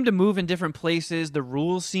 It seemed to move in different places. The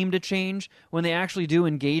rules seemed to change when they actually do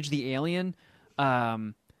engage the alien.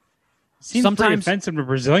 Seems sometimes pretty offensive to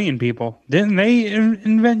Brazilian people. Didn't they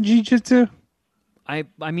invent jiu-jitsu? I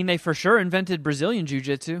mean, they for sure invented Brazilian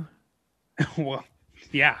jiu-jitsu. Well,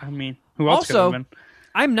 yeah. I mean, who else could also, have been?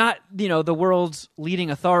 I'm not, the world's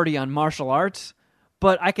leading authority on martial arts,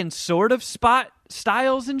 but I can sort of spot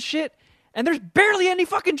styles and shit. And there's barely any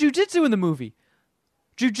fucking jujitsu in the movie.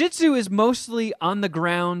 Jujitsu is mostly on the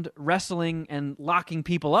ground wrestling and locking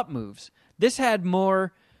people up moves. This had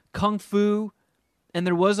more kung fu, and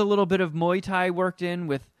there was a little bit of Muay Thai worked in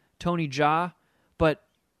with Tony Jaa, but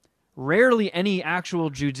rarely any actual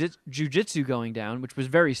jujitsu going down, which was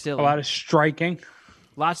very silly. A lot of striking.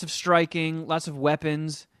 Lots of striking, lots of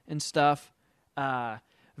weapons and stuff.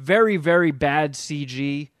 Very, very bad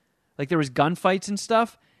CG. Like, there was gunfights and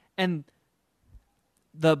stuff, and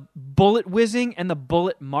the bullet whizzing and the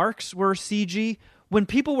bullet marks were CG. When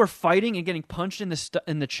people were fighting and getting punched in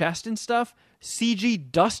the chest and stuff,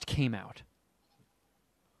 CG dust came out.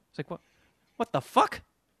 It's like, what the fuck?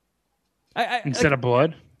 Instead of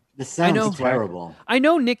blood? This sounds terrible. I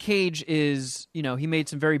know Nick Cage is, he made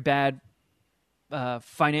some very bad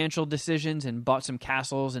financial decisions and bought some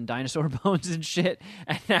castles and dinosaur bones and shit,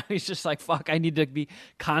 and now he's just like, fuck, I need to be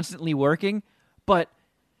constantly working. But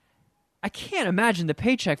I can't imagine the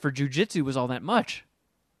paycheck for jiu-jitsu was all that much.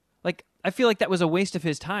 Like, I feel like that was a waste of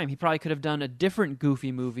his time. He probably could have done a different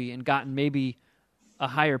goofy movie and gotten maybe a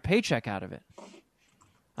higher paycheck out of it.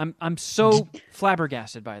 I'm so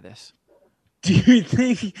flabbergasted by this. Do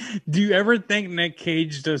you ever think Nick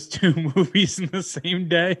Cage does 2 movies in the same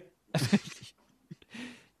day?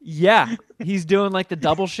 Yeah, he's doing like the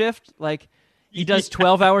double shift. Like, he does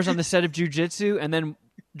 12 hours on the set of jiu-jitsu and then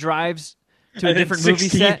drives to a different movie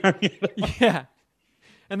set. Yeah.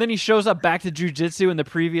 And then he shows up back to jiu-jitsu in the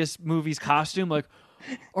previous movie's costume, like,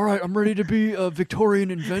 all right, I'm ready to be a Victorian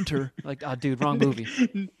inventor. Like, oh, dude, wrong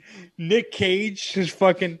movie. Nick Cage just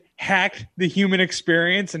fucking hacked the human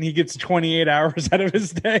experience, and he gets 28 hours out of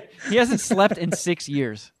his day. He hasn't slept in 6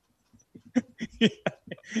 years. Yeah.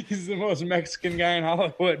 He's the most Mexican guy in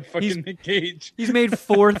Hollywood, Nick Cage. He's made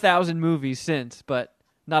 4,000 movies since, but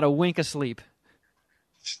not a wink of sleep.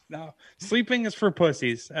 No, sleeping is for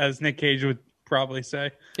pussies, as Nick Cage would probably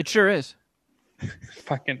say. It sure is.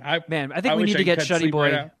 I think we need to get Shuddy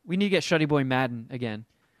Boy. Right, we need to get Shuddy Boy Madden again.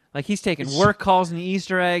 Like, he's taken work calls in the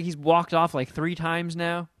Easter egg. He's walked off like 3 times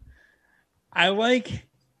now. I like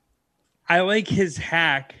his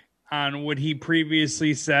hack on what he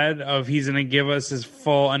previously said of he's going to give us his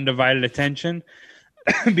full undivided attention,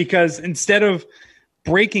 because instead of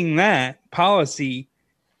breaking that policy,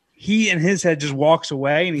 he in his head just walks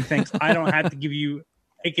away and he thinks, I don't have to give you,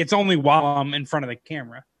 like, it's only while I'm in front of the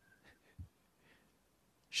camera.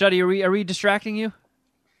 Shuddy, are we distracting you?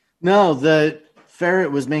 No, the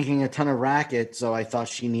ferret was making a ton of racket, so I thought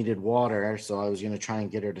she needed water, so I was going to try and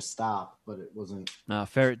get her to stop, but it wasn't. No,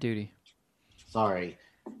 ferret duty. Sorry.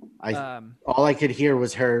 All I could hear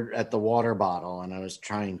was her at the water bottle, and I was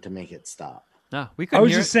trying to make it stop. No, we couldn't. I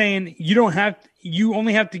was just saying, you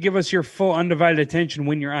only have to give us your full undivided attention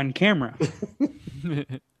when you're on camera.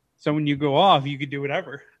 So when you go off, you could do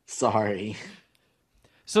whatever. Sorry.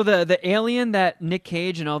 So the alien that Nick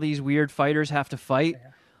Cage and all these weird fighters have to fight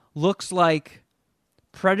looks like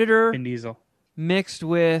Predator Vin Diesel mixed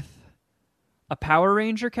with a Power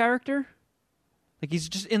Ranger character. Like, he's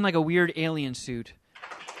just in like a weird alien suit.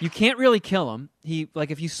 You can't really kill him.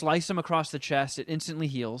 If you slice him across the chest, it instantly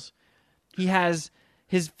heals. His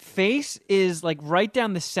face is like right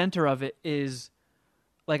down the center of it is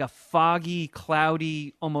like a foggy,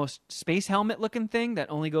 cloudy, almost space helmet looking thing that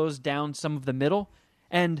only goes down some of the middle.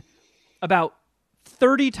 And about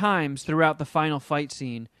 30 times throughout the final fight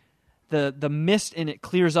scene, the mist in it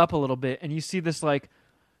clears up a little bit, and you see this like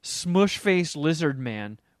smush-faced lizard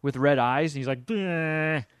man with red eyes, and he's like,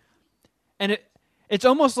 bleh. And it's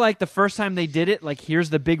almost like the first time they did it, like, here's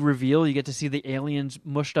the big reveal, you get to see the alien's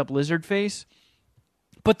mushed up lizard face.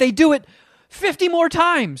 But they do it 50 more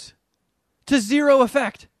times to zero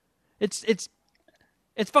effect. It's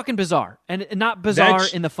fucking bizarre, and not bizarre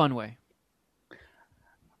in the fun way.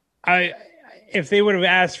 If they would have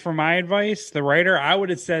asked for my advice, the writer, I would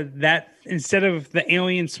have said that instead of the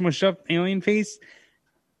alien smushed up alien face,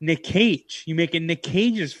 Nick Cage. You make it Nick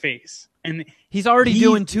Cage's face. And he's already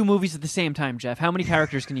doing 2 movies at the same time, Jeff. How many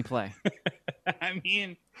characters can you play? I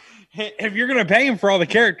mean, if you're going to pay him for all the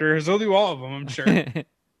characters, he'll do all of them, I'm sure.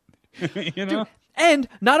 You know? Dude, and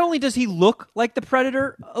not only does he look like the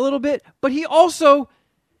Predator a little bit, but he also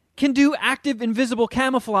can do active invisible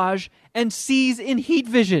camouflage and sees in heat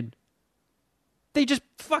vision. They just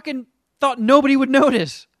fucking thought nobody would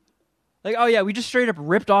notice. Like, oh yeah, we just straight up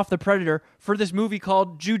ripped off the Predator for this movie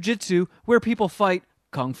called Jiu-Jitsu, where people fight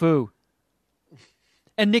Kung Fu.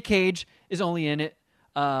 And Nick Cage is only in it,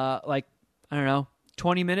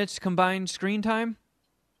 20 minutes combined screen time.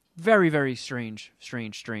 Very, very strange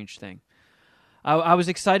thing. I was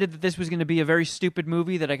excited that this was going to be a very stupid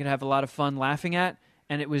movie that I could have a lot of fun laughing at,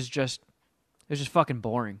 and it was just fucking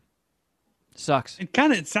boring. Sucks.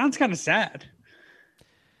 It sounds kind of sad.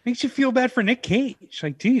 Makes you feel bad for Nick Cage.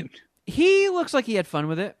 Like, dude. He looks like he had fun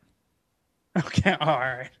with it. Okay, all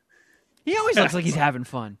right. He always looks like he's having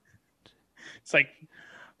fun. It's like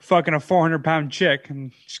fucking a 400-pound chick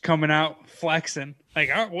and just coming out flexing. Like,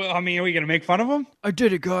 oh, well, I mean, are we going to make fun of him? I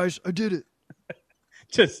did it, guys. I did it.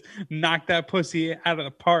 Just knock that pussy out of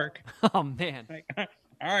the park. Oh, man. Like, all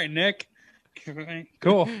right, Nick.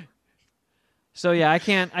 Cool. So, yeah, I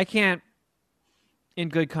can't in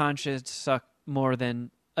good conscience suck more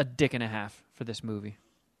than a dick and a half for this movie.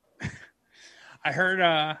 I heard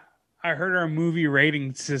our movie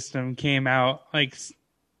rating system came out, like,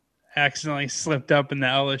 accidentally slipped up in the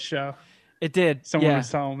Ellis show. It did. Someone was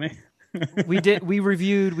telling me. We did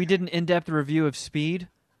an in-depth review of Speed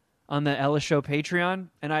on the Ellis Show Patreon,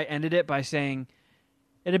 and I ended it by saying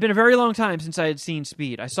it had been a very long time since I had seen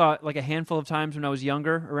Speed. I saw it like a handful of times when I was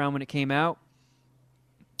younger, around when it came out,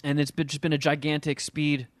 and it's just been a gigantic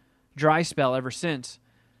Speed dry spell ever since.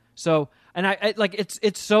 So, and I like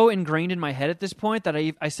it's so ingrained in my head at this point that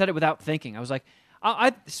I said it without thinking. I was like,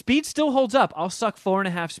 Speed still holds up. I'll suck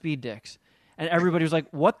 4.5 Speed dicks. And everybody was like,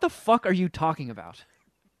 what the fuck are you talking about?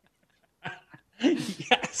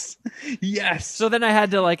 Yes. So then I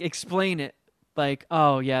had to like explain it. Like,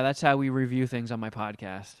 oh yeah, that's how we review things on my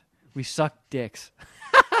podcast. We suck dicks.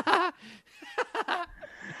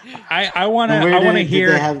 I want to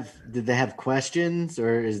hear. Did they have questions,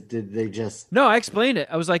 or did they just? No, I explained it.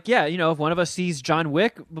 I was like, yeah, if one of us sees John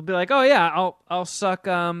Wick, we'll be like, oh yeah, I'll suck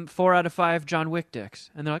 4 out of 5 John Wick dicks,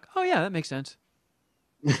 and they're like, oh yeah, that makes sense.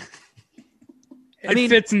 It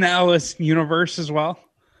fits in the Ellis universe as well.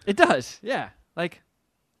 It does, yeah. Like,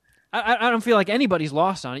 I don't feel like anybody's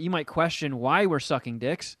lost on it. You might question why we're sucking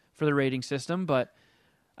dicks for the rating system, but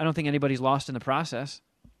I don't think anybody's lost in the process.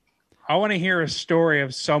 I want to hear a story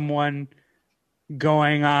of someone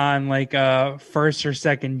going on like a first or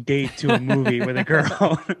second date to a movie with a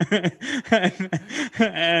girl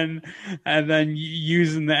and then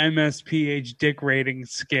using the MSPH dick rating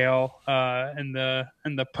scale in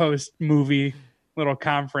the post movie little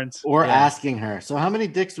conference, or asking her, so how many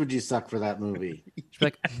dicks would you suck for that movie? She's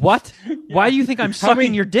like, what? Why do you think I'm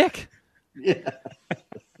sucking your dick? Yeah.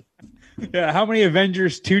 Yeah, how many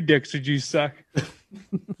Avengers 2 dicks would you suck?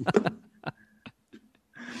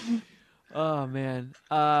 Oh man.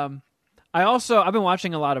 I've been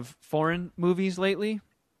watching a lot of foreign movies lately.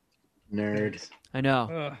 Nerd. I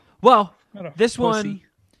know. Well, this pussy. one,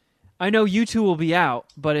 I know you two will be out,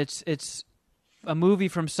 but it's a movie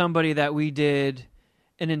from somebody that we did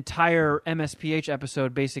an entire MSPH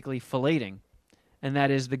episode basically filleting, and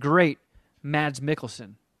that is the great Mads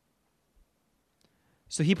Mikkelsen.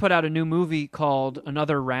 So he put out a new movie called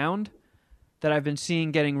Another Round that I've been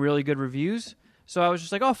seeing getting really good reviews. So I was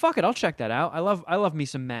just like, oh, fuck it, I'll check that out. I love me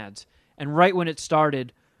some Mads. And right when it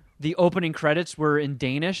started, the opening credits were in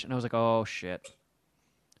Danish, and I was like, oh, shit.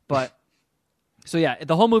 But, so yeah,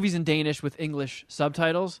 the whole movie's in Danish with English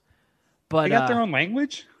subtitles. But they got their own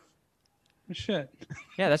language? Oh, shit.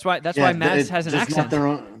 Yeah, that's why Mads has an accent.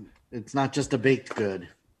 It's not just a baked good.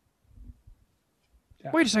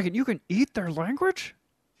 Wait a second, you can eat their language?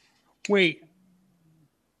 Wait.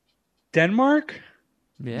 Denmark?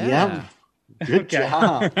 Yeah. Good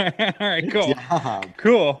job. All right, cool. Good job.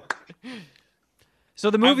 Cool. So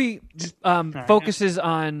the movie focuses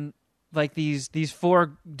on like these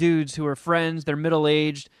 4 dudes who are friends. They're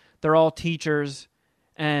middle-aged. They're all teachers,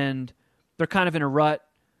 and they're kind of in a rut.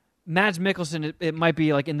 Mads Mikkelsen, it might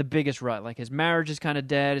be like in the biggest rut. Like his marriage is kind of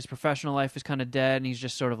dead. His professional life is kind of dead, and he's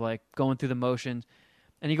just sort of like going through the motions.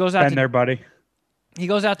 And he goes out buddy. He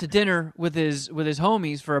goes out to dinner with his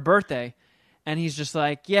homies for a birthday. And he's just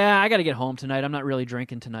like, yeah, I got to get home tonight. I'm not really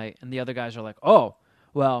drinking tonight. And the other guys are like, oh,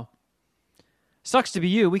 well, sucks to be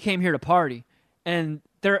you. We came here to party. And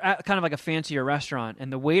they're at kind of like a fancier restaurant.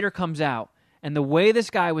 And the waiter comes out. And the way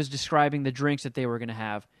this guy was describing the drinks that they were going to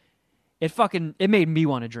have, it made me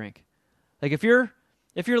want to drink. Like if you're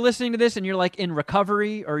listening to this and you're like in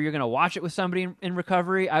recovery or you're going to watch it with somebody in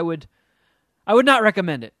recovery, I would not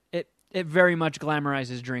recommend it. It very much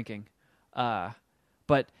glamorizes drinking.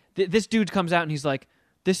 But this dude comes out and he's like,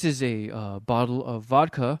 this is a bottle of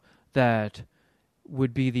vodka that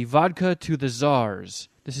would be the vodka to the czars.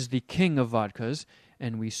 This is the king of vodkas,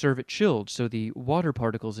 and we serve it chilled, so the water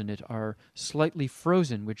particles in it are slightly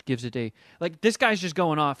frozen, which gives it a... Like, this guy's just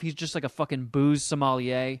going off. He's just like a fucking booze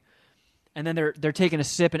sommelier. And then they're taking a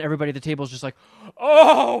sip, and everybody at the table is just like,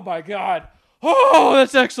 oh, my God. Oh,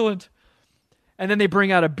 that's excellent. And then they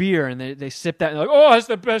bring out a beer, and they sip that, and they're like, oh, that's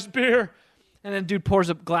the best beer. And then dude pours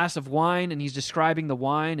a glass of wine, and he's describing the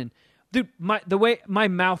wine. And dude, the way my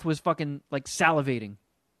mouth was fucking like salivating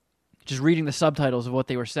just reading the subtitles of what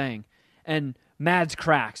they were saying. And Mads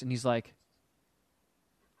cracks, and he's like,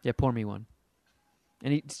 yeah, pour me one.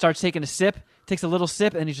 And he starts taking a sip, takes a little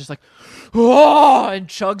sip, and he's just like, oh, and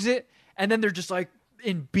chugs it. And then they're just like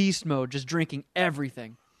in beast mode, just drinking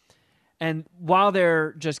everything. And while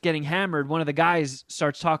they're just getting hammered, one of the guys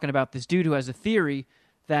starts talking about this dude who has a theory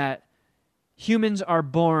that humans are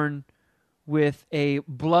born with a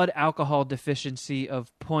blood alcohol deficiency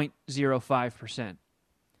of 0.05%.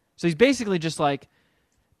 So he's basically just like,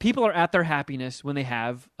 people are at their happiness when they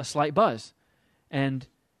have a slight buzz. And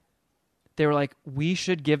they were like, we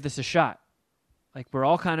should give this a shot. Like, we're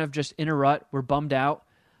all kind of just in a rut. We're bummed out.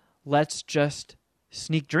 Let's just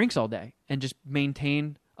sneak drinks all day and just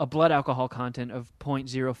maintain a blood alcohol content of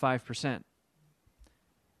 0.05%.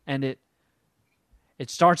 And it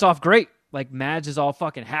starts off great. Like, Mads is all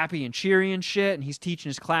fucking happy and cheery and shit, and he's teaching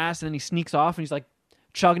his class, and then he sneaks off, and he's like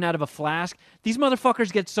chugging out of a flask. These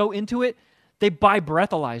motherfuckers get so into it, they buy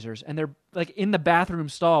breathalyzers, and they're like in the bathroom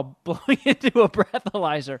stall blowing into a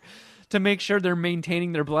breathalyzer to make sure they're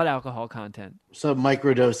maintaining their blood alcohol content. So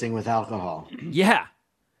microdosing with alcohol. Yeah.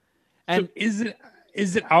 And so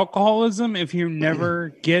is it alcoholism if you never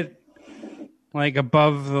get like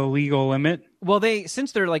above the legal limit? Well,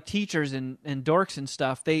 since they're like teachers and dorks and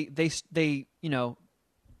stuff, they you know,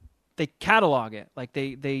 they catalog it. Like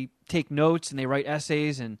they take notes and they write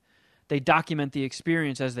essays and they document the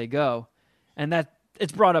experience as they go. And that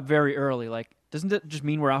it's brought up very early. Like, doesn't it just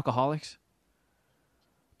mean we're alcoholics?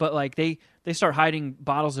 But like they start hiding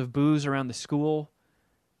bottles of booze around the school,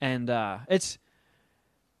 and it's,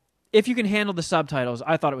 if you can handle the subtitles,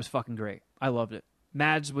 I thought it was fucking great. I loved it.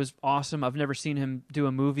 Mads was awesome. I've never seen him do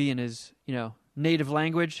a movie in his, you know, native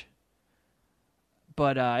language,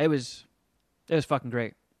 but it was fucking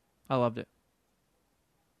great. I loved it.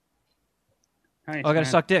 Nice, I gotta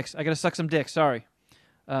suck dicks. I gotta suck some dicks. Sorry.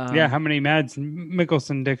 Yeah, how many Mads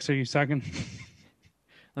Mikkelsen dicks are you sucking?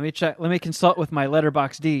 Let me check. Let me consult with my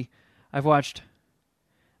Letterboxd. I've watched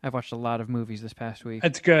a lot of movies this past week.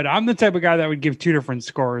 That's good. I'm the type of guy that would give two different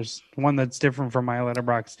scores. One that's different from my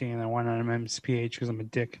Letterboxd and then one on MSPH because I'm a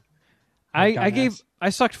dick. I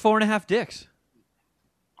sucked 4.5 dicks.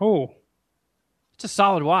 Oh. It's a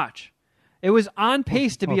solid watch. It was on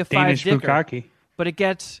pace to be a 5-dicker. But it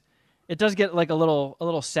does get like a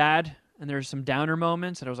little sad, and there's some downer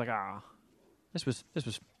moments, and I was like, this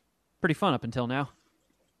was pretty fun up until now.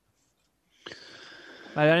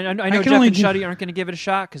 I know Jeff and Shuddy aren't going to give it a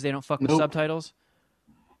shot because they don't fuck with subtitles.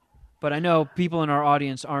 But I know people in our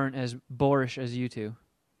audience aren't as boorish as you two.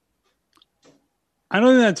 I don't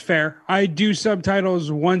think that's fair. I do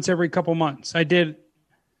subtitles once every couple months.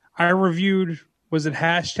 I reviewed, was it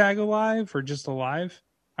 #Alive or just Alive?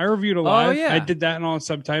 I reviewed Alive. Oh, yeah. I did that in all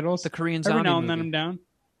subtitles. The Korean zombie every now and movie. then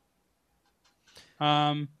I'm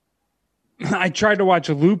down. I tried to watch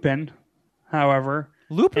Lupin, however.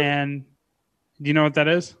 Lupin? And do you know what that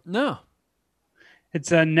is? No.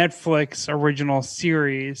 It's a Netflix original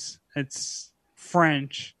series. It's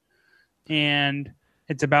French, and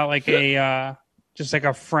it's about like just like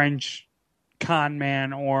a French con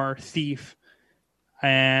man or thief,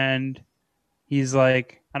 and he's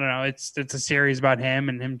like, I don't know. It's a series about him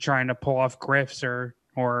and him trying to pull off grifts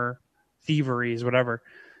or thieveries, whatever.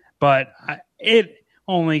 But it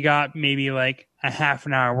only got maybe like a half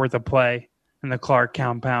an hour worth of play in the Clark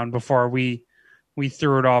compound before we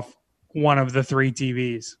threw it off one of the 3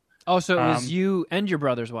 TVs. Oh, so it was you and your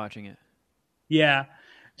brothers watching it? Yeah.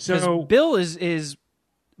 So Bill is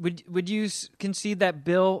would you concede that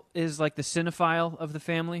Bill is like the cinephile of the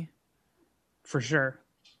family? For sure.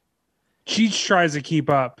 Cheech tries to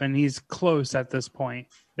keep up, and he's close at this point.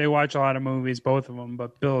 They watch a lot of movies, both of them,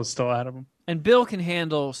 but Bill is still ahead of them. And Bill can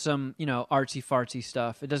handle some, artsy-fartsy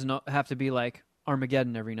stuff. It doesn't have to be like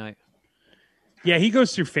Armageddon every night. Yeah, he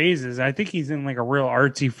goes through phases. I think he's in like a real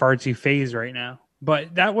artsy-fartsy phase right now.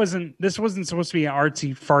 But this wasn't supposed to be an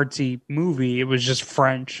artsy-fartsy movie. It was just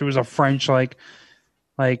French. It was a French like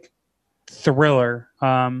thriller. They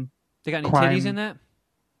got any crime. titties in that?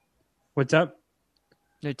 What's up?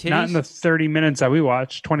 No titties? Not in the 30 minutes that we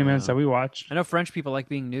watched, 20 minutes that we watched. I know French people like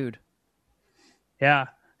being nude. Yeah.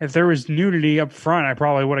 If there was nudity up front, I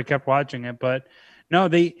probably would have kept watching it. But no,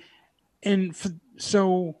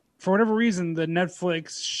 so for whatever reason, the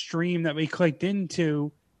Netflix stream that we clicked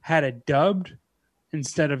into had it dubbed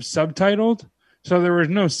instead of subtitled. So there was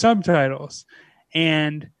no subtitles.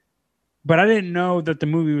 But I didn't know that the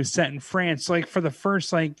movie was set in France. Like for the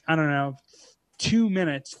first, 2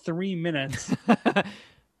 minutes, 3 minutes.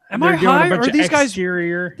 Am I high? Or are these guys'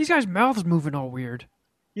 exterior. These guys' mouths moving all weird?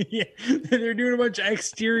 Yeah, they're doing a bunch of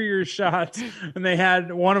exterior shots, and they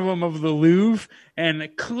had one of them of the Louvre and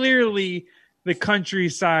clearly the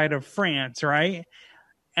countryside of France, right?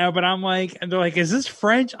 But I'm like, and they're like, is this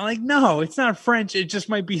French? I'm like, no, it's not French. It just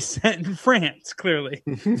might be set in France, clearly.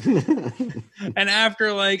 And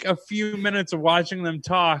after like a few minutes of watching them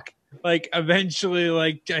talk, like eventually,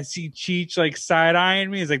 like I see Cheech like side eyeing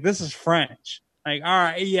me. He's like, this is French. Like, all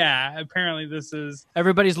right, yeah. Apparently, this is.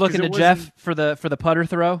 Everybody's looking to Jeff for the putter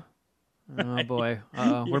throw. Oh boy,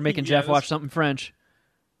 we're making Jeff watch something French.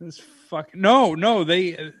 This fucking no.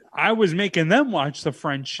 I was making them watch the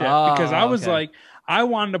French shit because I was like, I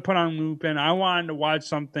wanted to put on Lupin. I wanted to watch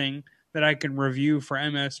something that I can review for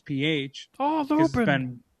MSPH. Oh,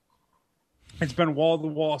 Lupin! It's been wall to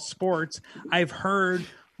wall sports. I've heard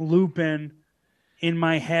Lupin in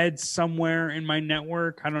my head somewhere in my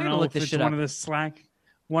network. I don't know if it's one of the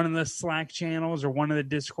Slack channels or one of the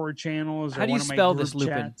Discord channels. How do you spell this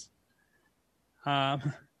Lupin? Lupin.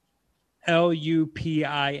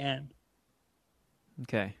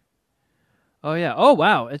 Okay. Oh yeah. Oh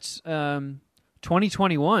wow. It's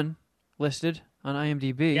 2021 listed on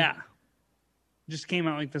IMDb. Yeah. Just came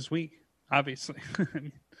out like this week, obviously.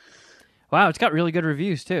 Wow, it's got really good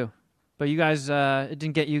reviews too. But you guys, it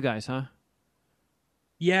didn't get you guys, huh?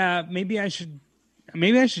 Yeah, maybe I should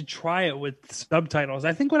try it with subtitles.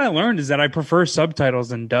 I think what I learned is that I prefer subtitles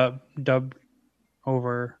than dub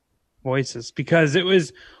over voices, because it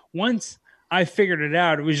was, once I figured it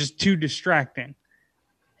out, it was just too distracting.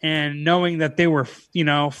 And knowing that they were,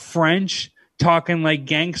 French, talking like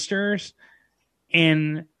gangsters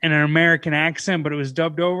in an American accent, but it was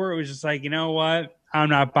dubbed over, it was just like, you know what? I'm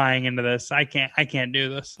not buying into this. I can't do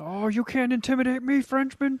this. Oh, you can't intimidate me,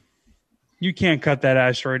 Frenchman. You can't cut that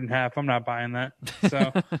asteroid in half. I'm not buying that.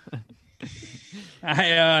 So,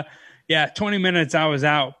 20 minutes I was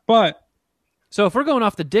out. But so if we're going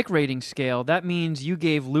off the dick rating scale, that means you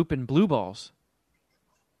gave Lupin blue balls.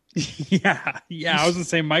 Yeah. I was gonna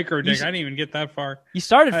say micro dick. I didn't even get that far. You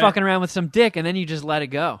started fucking around with some dick, and then you just let it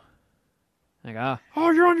go. Like,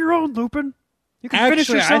 oh, you're on your own, Lupin. You can finish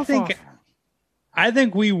yourself off. I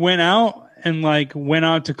think we went out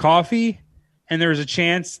to coffee, and there was a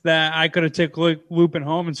chance that I could have taken Lupin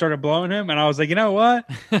home and started blowing him. And I was like, you know what?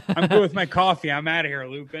 I'm good with my coffee. I'm out of here,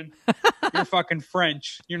 Lupin. You're fucking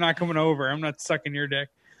French. You're not coming over. I'm not sucking your dick.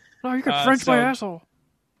 No, you can French my asshole.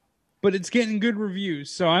 But it's getting good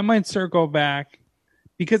reviews, so I might circle back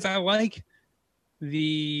because I like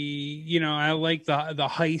the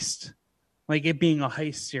heist, like it being a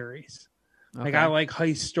heist series. Okay. Like I like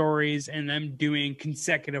heist stories, and them doing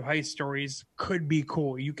consecutive heist stories could be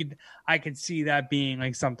cool. I could see that being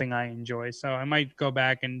like something I enjoy. So I might go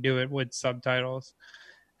back and do it with subtitles.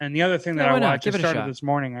 And the other thing that I watched, I started this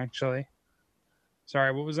morning actually.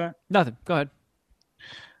 Sorry, what was that? Nothing. Go ahead.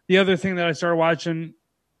 The other thing that I started watching,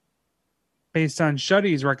 based on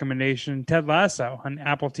Shuddy's recommendation, Ted Lasso on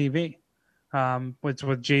Apple TV. It's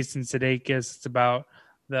with Jason Sudeikis. It's about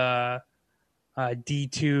the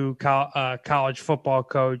D2 college football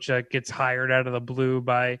coach that gets hired out of the blue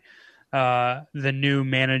by the new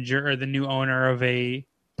manager or the new owner of a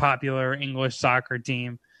popular English soccer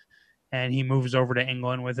team, and he moves over to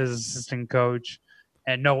England with his assistant coach,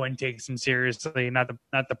 and no one takes him seriously. Not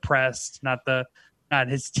the press, not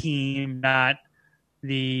his team, not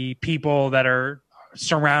the people that are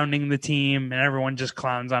surrounding the team, and everyone just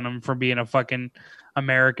clowns on him for being a fucking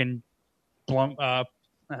American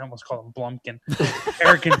I almost call him Blumpkin.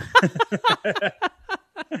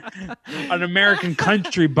 An American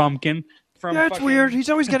country bumpkin. It's weird. He's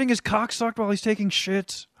always getting his cock sucked while he's taking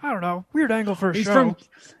shits. I don't know. Weird angle for a show.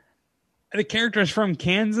 The character is from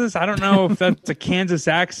Kansas. I don't know if that's a Kansas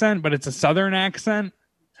accent, but it's a Southern accent.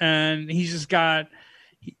 And he's just got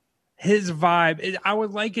his vibe. I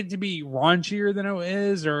would like it to be raunchier than it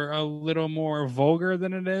is, or a little more vulgar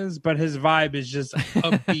than it is, but his vibe is just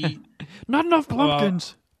upbeat. Not enough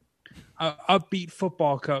Blumpkins. Upbeat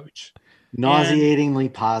football coach. Nauseatingly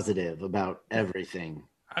positive about everything.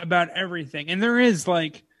 And there is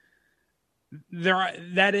that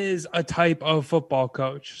is a type of football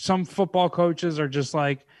coach. Some football coaches are just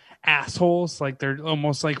like assholes. Like they're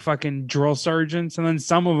almost like fucking drill sergeants. And then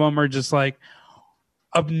some of them are just like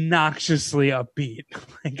obnoxiously upbeat.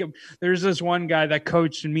 Like there's this one guy that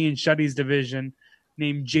coached in me and Shuddy's division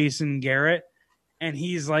named Jason Garrett. And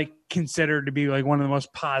he's like considered to be like one of the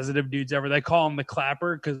most positive dudes ever. They call him the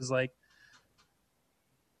clapper because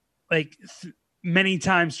many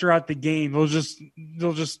times throughout the game, they'll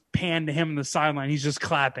just pan to him on the sideline. He's just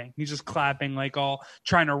clapping. Like all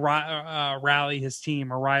trying to rally his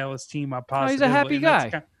team or rile his team up positively. Oh, he's a happy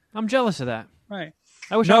guy. I'm jealous of that. Right.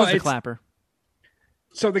 I wish I was the clapper.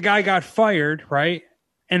 So the guy got fired, right?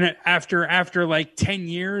 And after like 10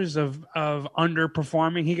 years of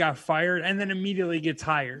underperforming, he got fired and then immediately gets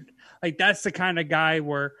hired. Like that's the kind of guy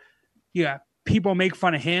where, yeah, people make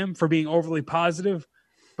fun of him for being overly positive,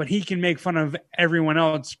 but he can make fun of everyone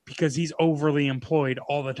else because he's overly employed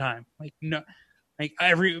all the time. Like no, like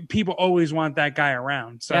people always want that guy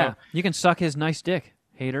around. So yeah, you can suck his nice dick,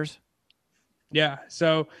 haters. Yeah,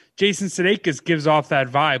 so Jason Sudeikis gives off that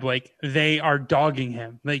vibe, like they are dogging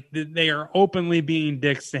him, like they are openly being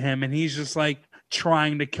dicks to him, and he's just like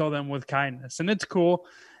trying to kill them with kindness, and it's cool.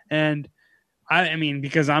 And I mean,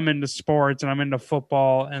 because I'm into sports and I'm into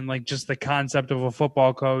football, and like just the concept of a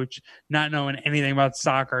football coach not knowing anything about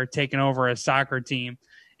soccer, taking over a soccer team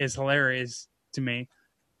is hilarious to me,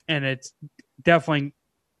 and it's definitely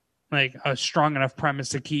like a strong enough premise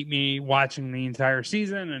to keep me watching the entire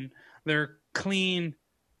season. And they're clean,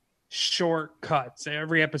 short cuts.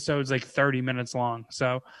 Every episode's like 30 minutes long.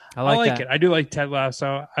 So I like it. I do like Ted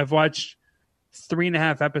Lasso. I've watched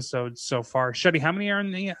 3.5 episodes so far. Shuddy, how many are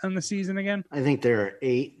in the season again? I think there are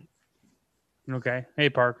 8. Okay. Hey,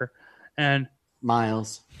 Parker. And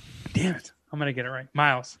Miles. Damn it. I'm going to get it right.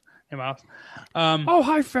 Miles. Hey, Miles. Oh,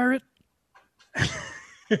 hi, Ferret.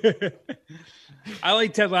 I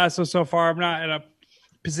like Ted Lasso so far. I'm not in a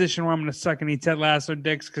position where I'm going to suck any Ted Lasso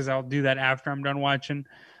dicks because I'll do that after I'm done watching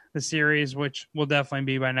the series, which will definitely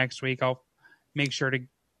be by next week. I'll make sure to.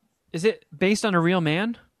 Is it based on a real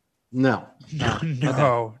man? No.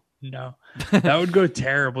 No. That would go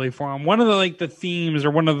terribly for him. One of the themes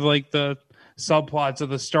or one of the subplots of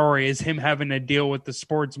the story is him having to deal with the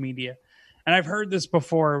sports media. And I've heard this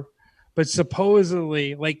before, but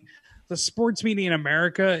supposedly like the sports media in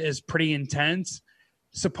America is pretty intense.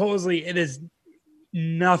 Supposedly it is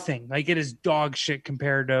nothing. Like it is dog shit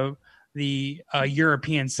compared to the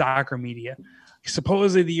European soccer media.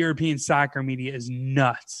 Supposedly the European soccer media is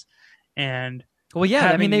nuts. And well, yeah,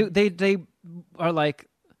 I mean they are like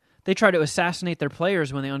they try to assassinate their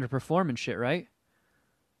players when they underperform and shit, right?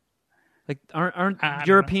 Like aren't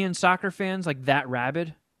European soccer fans like that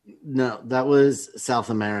rabid? No, that was South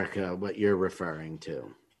America, what you're referring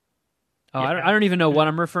to. Oh, yeah. I don't even know what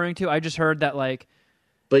I'm referring to. I just heard that like.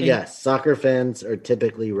 But yes, soccer fans are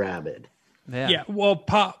typically rabid. Yeah. Well,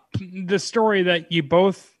 the story that you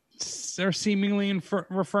both are seemingly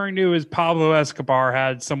referring to is Pablo Escobar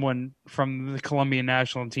had someone from the Colombian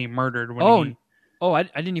national team murdered. I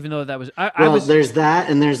didn't even know that was. There's that,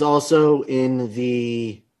 and there's also in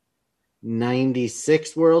the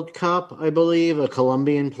 96 World Cup, I believe, a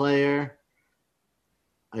Colombian player,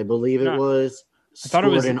 I believe it was,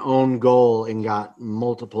 scored an own goal and got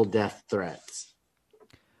multiple death threats.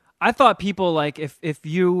 I thought people like if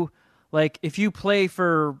you play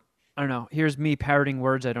for, I don't know, here's me parroting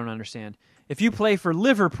words I don't understand. If you play for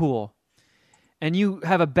Liverpool and you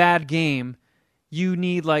have a bad game, you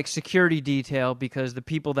need like security detail because the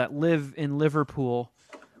people that live in Liverpool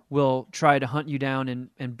will try to hunt you down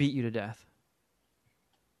and beat you to death.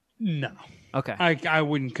 No. Okay. I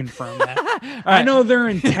wouldn't confirm that. Right. I know they're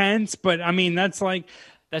intense, but I mean, that's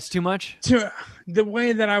too much? The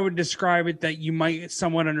way that I would describe it that you might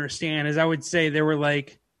somewhat understand is I would say they were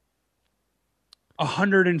like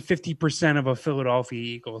 150% of a Philadelphia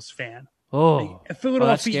Eagles fan. Oh. Like,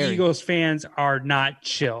 Philadelphia Eagles fans are not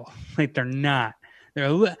chill. Like they're not.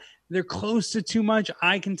 They're close to too much.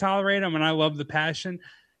 I can tolerate them and I love the passion.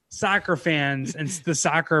 Soccer fans and the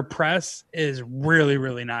soccer press is really,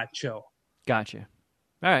 really not chill. Gotcha.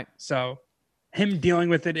 All right. So him dealing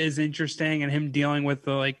with it is interesting, and him dealing with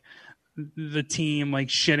the team like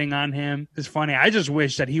shitting on him is funny. I just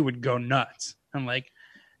wish that he would go nuts and like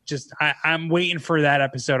I'm waiting for that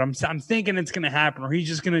episode. I'm thinking it's gonna happen, or he's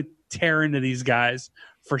just gonna tear into these guys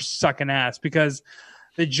for sucking ass, because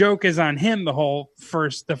the joke is on him the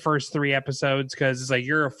first 3 episodes, because it's like,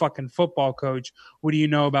 you're a fucking football coach. What do you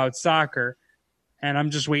know about soccer? And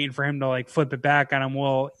I'm just waiting for him to like flip it back on him.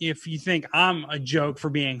 Well, if you think I'm a joke for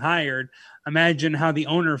being hired, imagine how the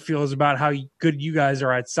owner feels about how good you guys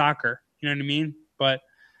are at soccer. You know what I mean? But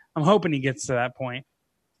I'm hoping he gets to that point.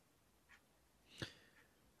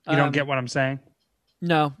 You don't get what I'm saying?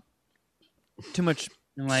 No. Too much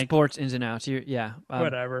like sports ins and outs.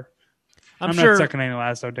 Whatever. I'm not sucking any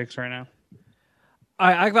Lasso dicks right now.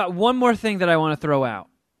 I got one more thing that I want to throw out.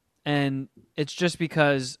 And it's just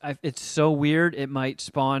because it's so weird, it might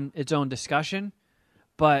spawn its own discussion.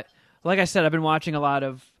 But like I said, I've been watching a lot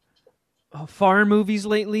of foreign movies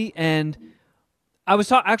lately, and I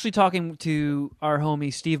was actually talking to our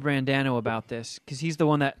homie Steve Brandano about this, because he's the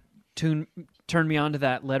one that turned me on to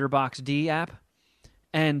that Letterboxd app.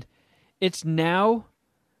 And it's now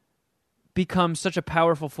become such a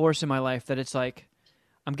powerful force in my life that it's like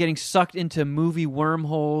I'm getting sucked into movie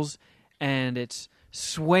wormholes, and it's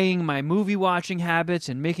swaying my movie watching habits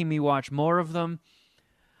and making me watch more of them.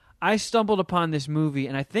 I stumbled upon this movie,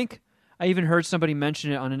 and I think I even heard somebody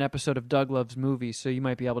mention it on an episode of Doug Loves Movies, so you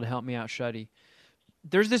might be able to help me out, Shuddy.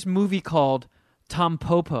 There's this movie called Tom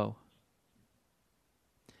Popo,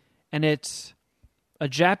 and it's a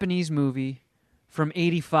Japanese movie from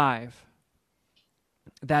 '85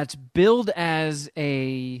 that's billed as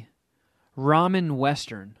a ramen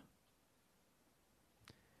western.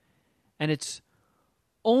 And it's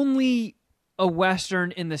only a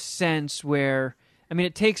western in the sense where, I mean,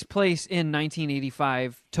 it takes place in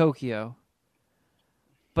 1985 Tokyo,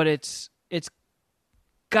 but it's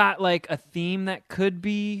got like a theme that could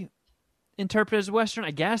be interpreted as a western,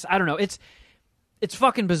 I guess. I don't know. It's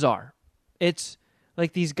fucking bizarre. It's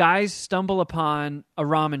like these guys stumble upon a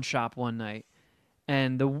ramen shop one night,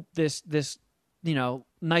 and this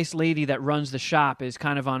nice lady that runs the shop is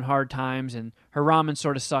kind of on hard times, and her ramen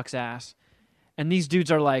sort of sucks ass. And these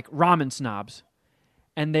dudes are like ramen snobs,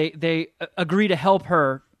 and they agree to help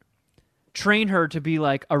her, train her to be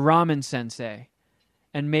like a ramen sensei,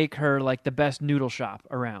 and make her like the best noodle shop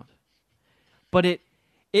around. But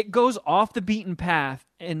it goes off the beaten path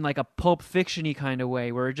in like a Pulp Fiction-y kind of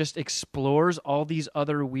way, where it just explores all these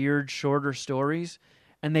other weird, shorter stories,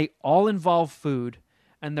 and they all involve food,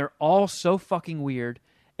 and they're all so fucking weird.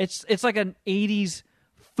 It's like an 80s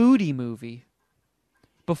foodie movie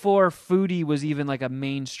before foodie was even like a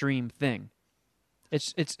mainstream thing.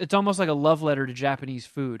 It's almost like a love letter to Japanese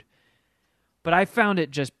food. But I found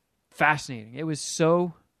it just fascinating. It was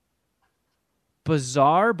so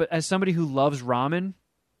bizarre, but as somebody who loves ramen,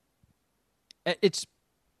 it's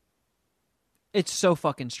so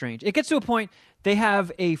fucking strange. It gets to a point they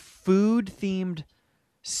have a food-themed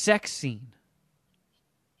sex scene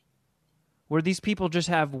where these people just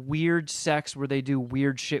have weird sex where they do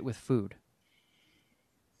weird shit with food.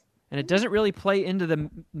 And it doesn't really play into the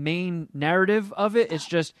main narrative of it. It's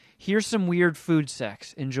just, here's some weird food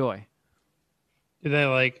sex. Enjoy. Do they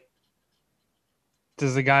like...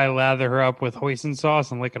 Does the guy lather her up with hoisin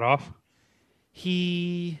sauce and lick it off?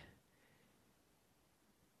 She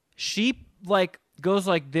like goes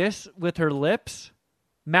like this with her lips,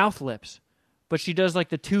 mouth lips, but she does like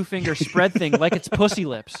the 2-finger spread thing like it's pussy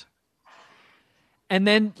lips. And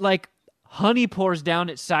then like honey pours down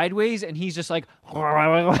it sideways, and he's just like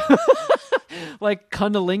like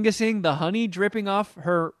cunnilingus-ing the honey dripping off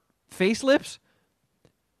her face lips.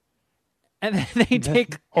 And then they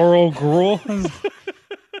take oral gruel.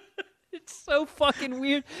 It's so fucking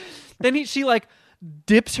weird. Then she like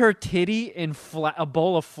dips her titty in a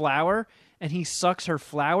bowl of flour, and he sucks her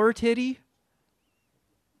flour titty.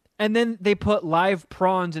 And then they put live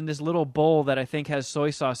prawns in this little bowl that I think has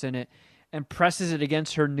soy sauce in it, and presses it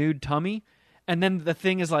against her nude tummy. And then the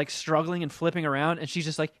thing is like struggling and flipping around, and she's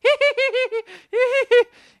just like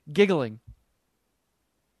giggling.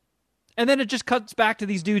 And then it just cuts back to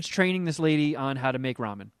these dudes training this lady on how to make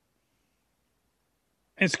ramen.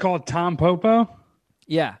 It's called Tom Popo?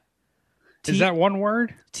 Yeah. Is that one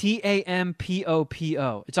word?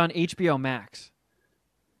 Tampopo. It's on HBO Max.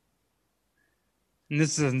 And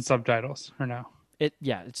this is in subtitles, or no?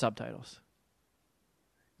 It's subtitles.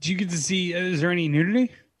 Do you get to see, is there any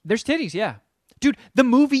nudity? There's titties, yeah. Dude, the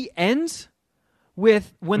movie ends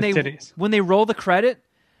with when they roll the credit,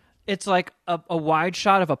 it's like a wide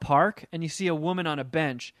shot of a park, and you see a woman on a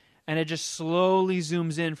bench, and it just slowly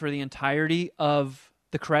zooms in for the entirety of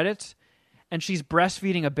the credits, and she's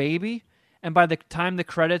breastfeeding a baby, and by the time the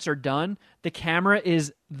credits are done, the camera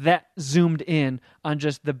is that zoomed in on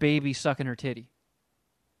just the baby sucking her titty.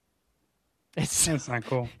 That's not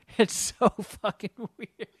cool. It's so fucking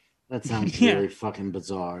weird. That sounds really fucking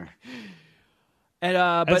bizarre. And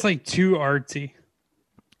that's like too artsy.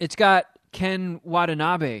 It's got Ken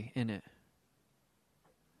Watanabe in it,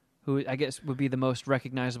 who I guess would be the most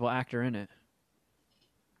recognizable actor in it.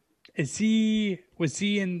 Was he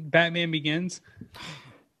in Batman Begins?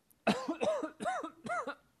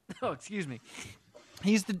 Oh, excuse me.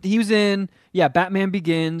 He was in Batman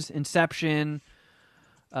Begins, Inception,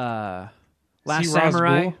 Last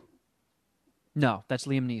Samurai. No, that's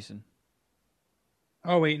Liam Neeson.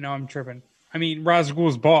 Oh wait, no, I'm tripping. I mean, Ra's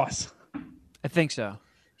Ghul's boss. I think so.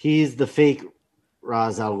 He's the fake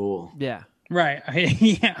Ra's al Ghul. Yeah. Right.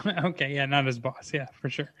 Yeah. Okay. Yeah. Not his boss. Yeah, for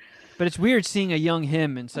sure. But it's weird seeing a young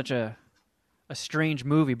him in such a strange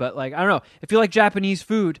movie. But like, I don't know. If you like Japanese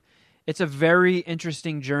food, it's a very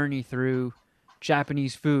interesting journey through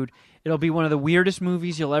Japanese food. It'll be one of the weirdest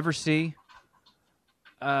movies you'll ever see.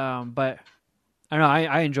 But I don't know.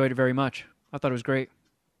 I enjoyed it very much. I thought it was great.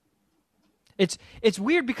 It's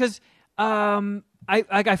weird because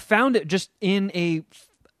I found it just in a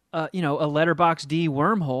Letterboxd D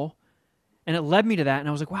wormhole, and it led me to that, and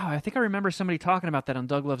I was like, wow, I think I remember somebody talking about that on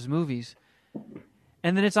Doug Loves Movies.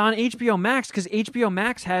 And then it's on HBO Max because HBO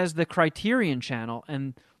Max has the Criterion channel,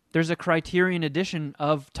 and there's a Criterion edition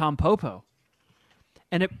of Tom Popo.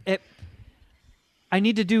 And I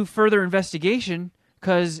need to do further investigation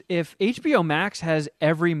because if HBO Max has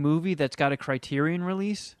every movie that's got a Criterion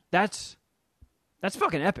release, that's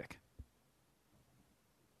fucking epic.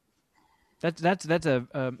 That's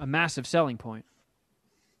a massive selling point.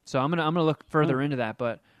 So I'm gonna look further into that,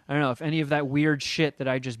 but I don't know if any of that weird shit that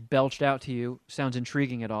I just belched out to you sounds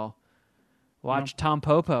intriguing at all. Watch Tom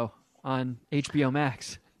Popo on HBO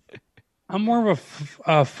Max. I'm more of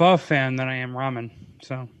a pho fan than I am ramen.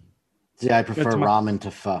 So yeah, I prefer ramen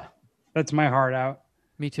to pho. That's my heart out.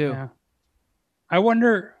 Me too. Yeah. I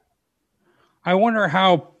wonder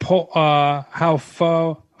how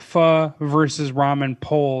pho versus ramen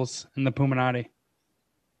polls in the Puminati.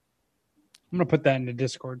 I'm gonna put that into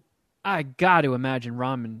Discord. I got to imagine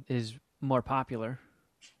ramen is more popular.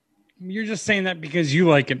 You're just saying that because you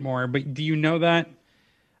like it more, but do you know that?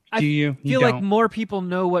 I feel like more people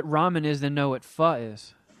know what ramen is than know what pho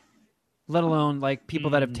is, let alone like people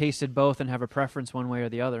that have tasted both and have a preference one way or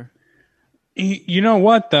the other. You know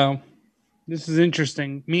what, though? This is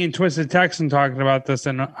interesting. Me and Twisted Texan talking about this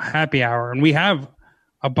in a happy hour, and we have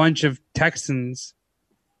a bunch of Texans,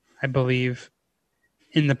 I believe,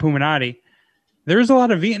 in the Puminati. There's a lot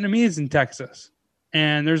of Vietnamese in Texas,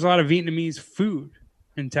 and there's a lot of Vietnamese food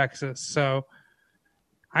in Texas. So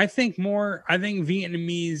I think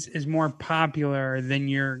Vietnamese is more popular than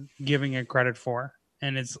you're giving it credit for,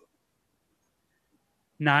 and it's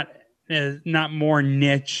not more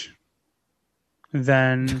niche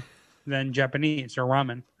than Japanese or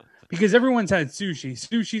ramen, because everyone's had sushi.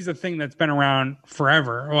 Sushi's a thing that's been around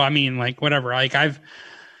forever. Well, I mean, like whatever. I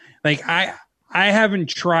haven't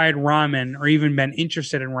tried ramen or even been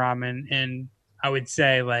interested in ramen in, I would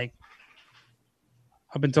say, like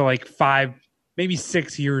up until like 5, maybe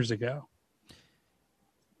 6 years ago.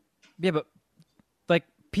 Yeah, but like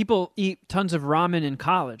people eat tons of ramen in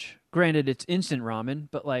college. Granted, it's instant ramen,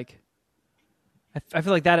 but like I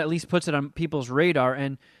feel like that at least puts it on people's radar.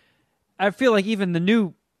 And I feel like even the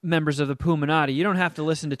new members of the Puminati, you don't have to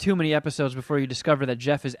listen to too many episodes before you discover that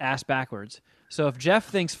Jeff is ass backwards. So if Jeff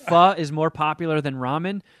thinks pho is more popular than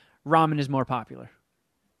ramen, ramen is more popular.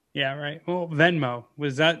 Yeah, right. Well, Venmo,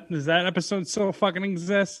 does that episode still fucking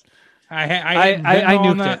exist? I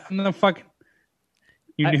nuked it. On the fucking.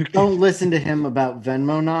 Don't listen to him about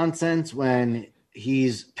Venmo nonsense when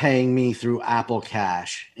he's paying me through Apple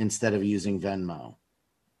Cash instead of using Venmo.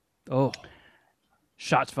 Oh,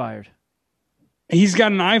 shots fired. He's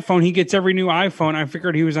got an iPhone. He gets every new iPhone. I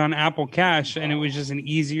figured he was on Apple Cash, and it was just an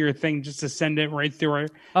easier thing just to send it right through our.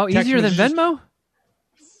 Oh, easier than Venmo?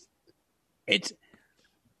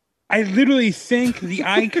 I literally think the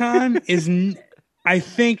icon is. I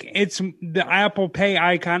think it's the Apple Pay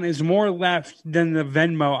icon is more left than the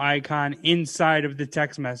Venmo icon inside of the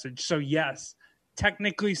text message. So yes,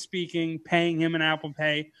 technically speaking, paying him an Apple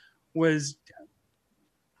Pay was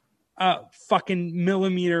a fucking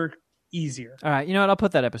millimeter easier. All right, you know what? I'll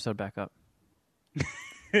put that episode back up. All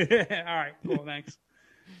right, cool. Thanks.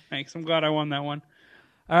 I'm glad I won that one.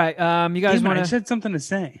 All right, you guys want to? I said something to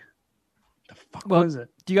say. The fuck was it?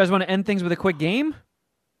 Do you guys want to end things with a quick game?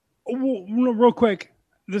 Oh, real quick.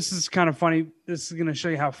 This is kind of funny. This is going to show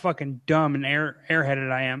you how fucking dumb and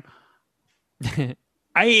airheaded I am.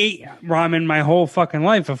 I ate ramen my whole fucking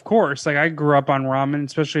life, of course. Like I grew up on ramen,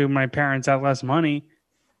 especially when my parents had less money.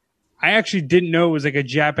 I actually didn't know it was like a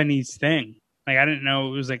Japanese thing. Like I didn't know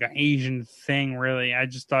it was like an Asian thing, really. I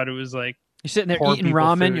just thought it was like you're sitting there eating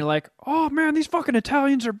ramen. Food. You're like, oh man, these fucking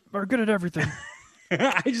Italians are good at everything.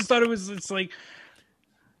 I just thought it's like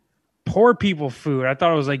poor people food. I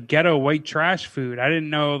thought it was like ghetto white trash food. I didn't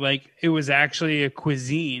know like it was actually a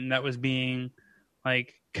cuisine that was being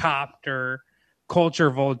like copped or culture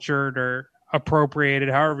vultured or appropriated,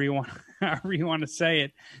 however you want to say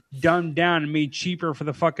it, dumbed down and made cheaper for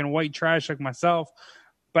the fucking white trash like myself.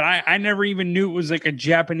 But I never even knew it was like a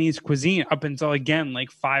Japanese cuisine up until again like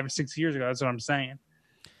 5 or 6 years ago. That's what I'm saying.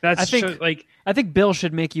 I think Bill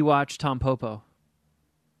should make you watch Tom Popo.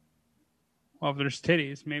 Well, if there's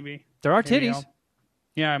titties, maybe there are titties.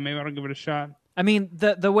 Maybe I'll give it a shot. I mean,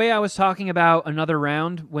 the way I was talking about Another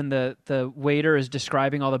Round when the waiter is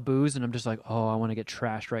describing all the booze, and I'm just like, oh, I want to get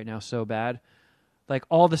trashed right now so bad. Like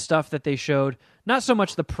all the stuff that they showed, not so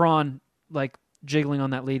much the prawn like jiggling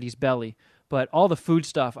on that lady's belly, but all the food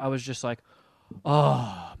stuff. I was just like,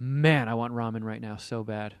 oh man, I want ramen right now so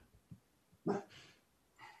bad.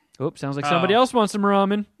 Oh, sounds like somebody else wants some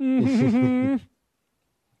ramen.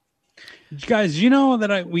 Guys, you know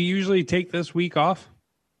that we usually take this week off?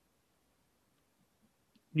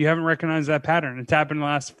 You haven't recognized that pattern. It's happened the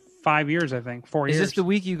last 5 years, I think. 4 years. Is this the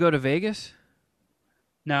week you go to Vegas?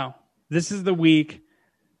 No. This is the week.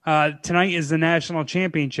 Tonight is the national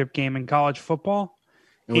championship game in college football.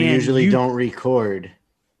 And we usually don't record.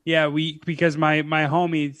 Yeah, because my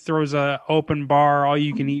homie throws a open bar, all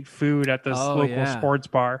you can eat food at this local sports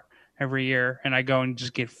bar every year, and I go and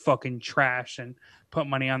just get fucking trashed and put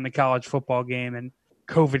money on the college football game, and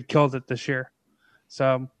COVID killed it this year.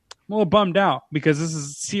 So I'm a little bummed out because this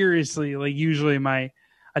is seriously like usually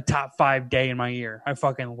a top 5 day in my year. I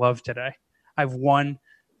fucking love today. I've won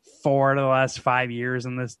 4 out of the last 5 years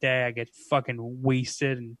on this day. I get fucking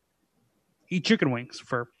wasted and eat chicken wings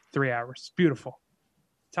for 3 hours. It's beautiful.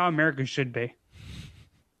 It's how America should be.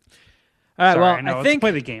 All right, Sorry, well, I think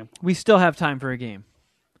let's play the game. We still have time for a game.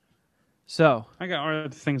 So I got other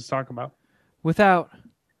things to talk about. Without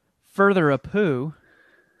further ado,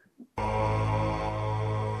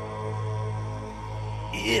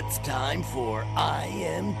 it's time for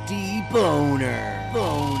IMDboner.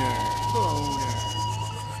 Boner.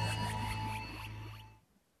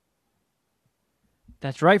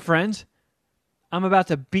 That's right, friends. I'm about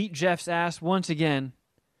to beat Jeff's ass once again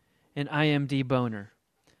in IMDboner,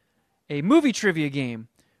 a movie trivia game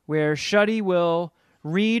where Shuddy will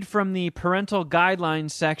read from the parental guidelines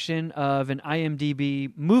section of an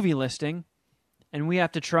IMDb movie listing, and we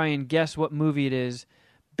have to try and guess what movie it is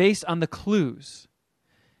based on the clues.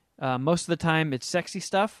 Most of the time, it's sexy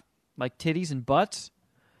stuff, like titties and butts.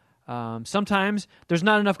 Sometimes there's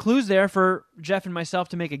not enough clues there for Jeff and myself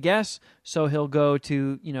to make a guess, so he'll go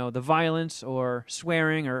to, the violence or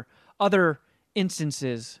swearing or other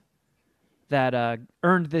instances that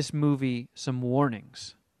earned this movie some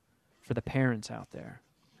warnings for the parents out there.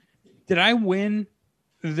 Did I win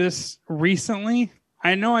this recently?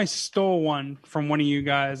 I know I stole one from one of you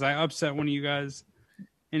guys. I upset one of you guys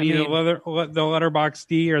in the Letterbox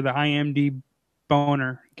D or the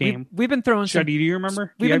IMDboner game. We've been throwing some. Do you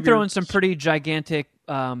remember? We've been throwing some pretty gigantic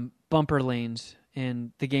bumper lanes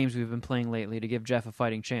in the games we've been playing lately to give Jeff a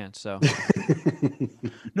fighting chance. So,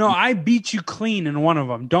 no, I beat you clean in one of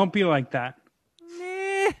them. Don't be like that.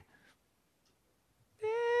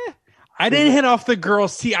 I didn't hit off the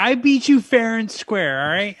girls. See, I beat you fair and square, all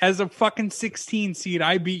right? As a fucking 16 seed,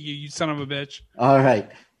 I beat you, you son of a bitch. All right.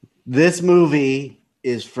 This movie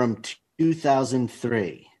is from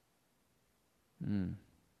 2003.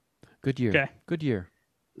 Good year. Okay. Good year.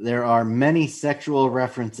 There are many sexual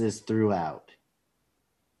references throughout.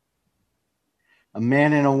 A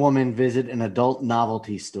man and a woman visit an adult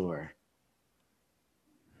novelty store.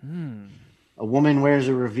 A woman wears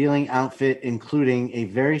a revealing outfit, including a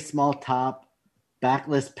very small top,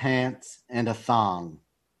 backless pants, and a thong.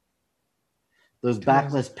 Those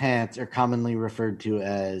backless pants are commonly referred to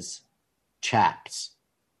as chaps.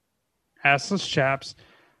 Assless chaps.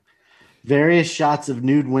 Various shots of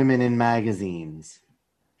nude women in magazines.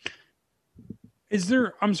 Is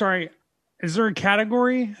there a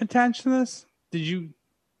category attached to this? Did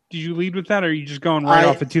you lead with that, or are you just going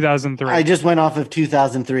off of 2003? I just went off of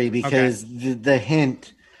 2003 because the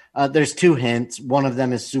hint, there's 2 hints. One of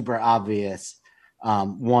them is super obvious.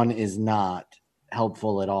 One is not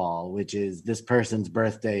helpful at all, which is this person's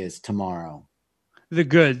birthday is tomorrow. The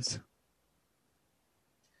Goods.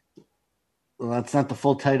 Well, that's not the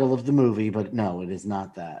full title of the movie, but no, it is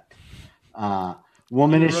not that.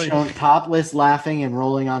 Woman is shown topless, laughing, and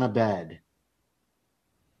rolling on a bed.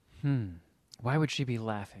 Why would she be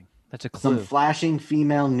laughing? That's a clue. Some flashing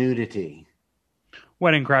female nudity.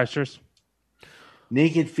 Wedding Crashers.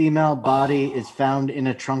 Naked female body is found in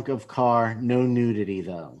a trunk of car. No nudity,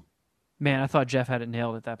 though. Man, I thought Jeff had it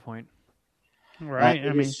nailed at that point. Right.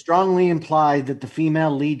 It is strongly implied that the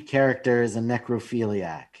female lead character is a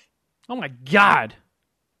necrophiliac. Oh, my God.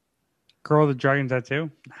 Girl with the dragon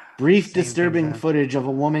tattoo. Brief, disturbing footage of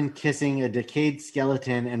a woman kissing a decayed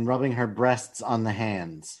skeleton and rubbing her breasts on the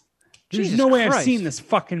hands. There's no way I've seen this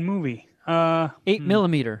fucking movie.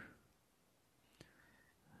 8mm.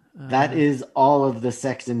 That is all of the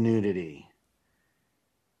sex and nudity.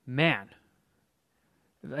 Man.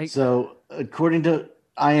 So, according to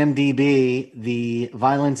IMDb, the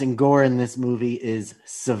violence and gore in this movie is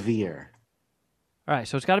severe. All right,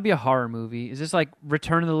 so it's got to be a horror movie. Is this like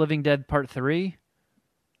Return of the Living Dead Part 3?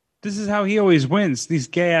 This is how he always wins, these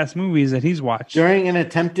gay-ass movies that he's watched. During an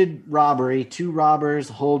attempted robbery, 2 robbers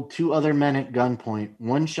hold 2 other men at gunpoint.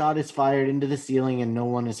 1 shot is fired into the ceiling and no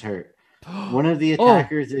one is hurt. One of the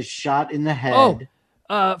attackers is shot in the head.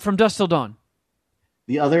 From Dusk Till Dawn.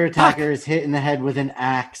 The other attacker is hit in the head with an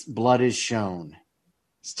axe. Blood is shown.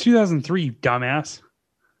 It's 2003, you dumbass.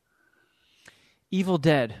 Evil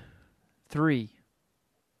Dead 3.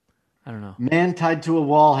 I don't know. Man tied to a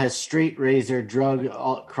wall has straight razor drug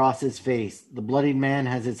across his face. The bloodied man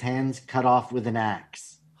has his hands cut off with an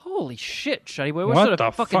axe. Holy shit, Shuddy Boy. What What sort the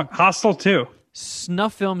of fucking fuck? Hostel 2.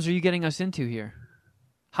 snuff films are you getting us into here?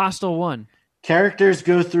 Hostel 1. Characters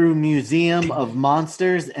go through Museum of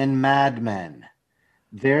Monsters and Madmen.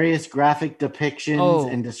 Various graphic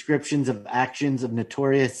depictions and descriptions of actions of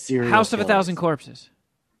notorious serial House of killers. 1,000 Corpses.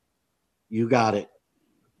 You got it.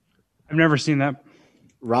 I've never seen that.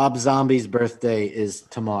 Rob Zombie's birthday is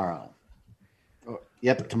tomorrow.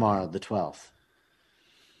 Tomorrow, the 12th.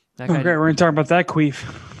 That guy, Okay, we're going to talk about that queef.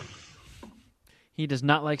 he does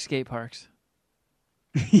not like skate parks.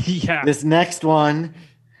 Yeah. This next one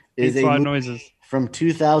is Makes a a lot of movie noises. from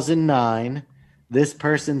 2009. This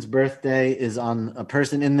person's birthday is on a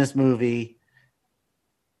person in this movie.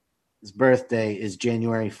 His birthday is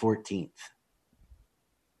January 14th.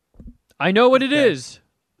 I know what it is.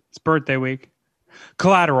 It's birthday week.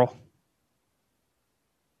 Collateral.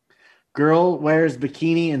 Girl wears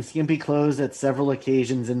bikini and skimpy clothes at several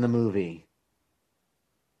occasions in the movie.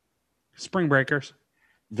 Spring Breakers.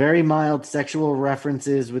 Very mild sexual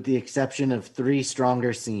references with the exception of 3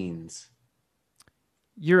 stronger scenes.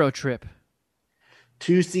 Eurotrip.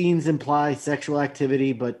 2 scenes imply sexual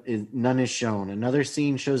activity, but none is shown. Another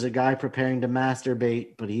scene shows a guy preparing to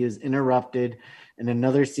masturbate, but he is interrupted. And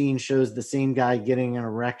another scene shows the same guy getting an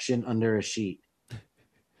erection under a sheet.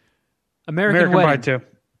 American Pie Wedding. 2.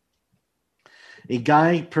 A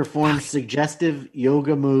guy performs suggestive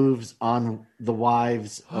yoga moves on the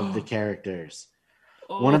wives of the characters.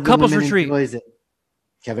 One of the Couples women Retreat. enjoys it.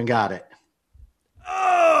 Kevin got it.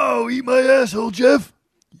 Oh, eat my asshole, Jeff.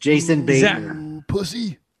 Jason Is that- Bateman. You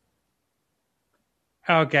pussy.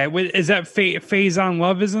 Okay. Wait, is that Phase on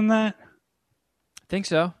Love, isn't that? Think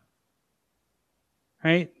so.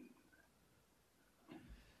 Right?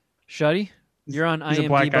 Shuddy, you're on He's a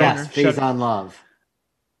black IMDboner. guy. Yes, Phase Shut- on Love.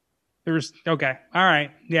 There's okay. All right.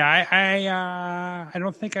 Yeah, I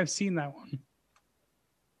don't think I've seen that one.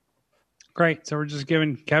 Great. So we're just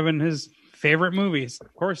giving Kevin his favorite movies.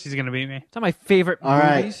 Of course he's gonna beat me. It's not my favorite All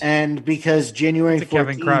right, movies. and because January It's a 14th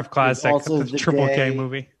Kevin Kraft is classic. also That's a the triple K day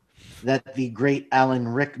movie. that the great Alan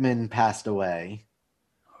Rickman passed away.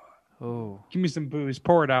 Oh. Give me some booze.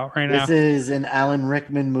 Pour it out right now. This is an Alan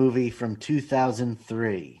Rickman movie from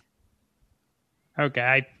 2003.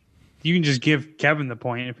 Okay. You can just give Kevin the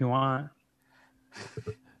point if you want.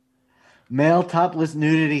 Male topless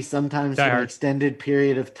nudity, sometimes Die for an Hard. extended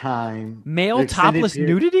period of time. Male Extended topless period-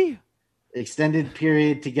 nudity? Extended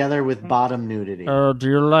period together with bottom nudity. Do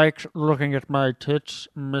you like looking at my tits,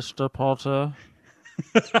 Mr. Potter?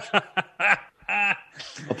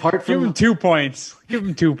 Apart Give him from 2 points. Give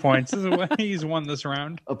him 2 points. This is what he's won this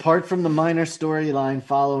round. apart from the minor storyline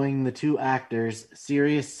following the 2 actors,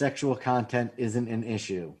 serious sexual content isn't an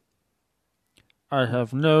issue. I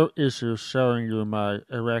have no issue showing you my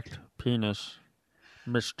erect penis,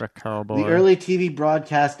 Mr. Cowboy. The early TV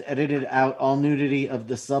broadcast edited out all nudity of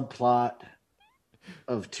the subplot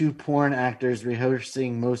of 2 porn actors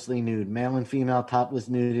rehearsing mostly nude, male and female topless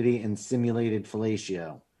nudity and simulated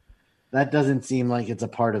fellatio. That doesn't seem like it's a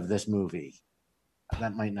part of this movie.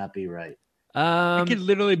 That might not be right. I could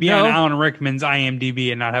literally be no. on Alan Rickman's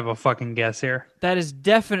IMDb and not have a fucking guess here. That is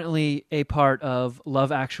definitely a part of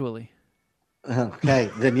Love Actually.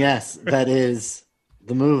 Okay, then yes, that is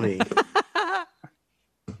the movie.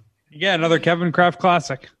 Yeah, another Kevin Kraft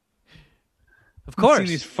classic. Of I've course. seen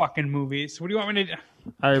these fucking movies. What do you want me to do?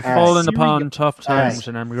 I've All fallen right. upon tough All right. times,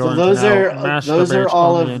 and I'm So going those to now are masturbate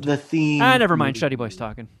all only of the theme. never mind. movies. Shuddy Boy's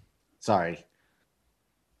talking. Sorry.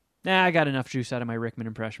 Nah, I got enough juice out of my Rickman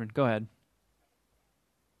impression. Go ahead.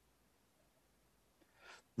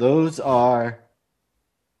 Those are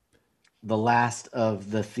the last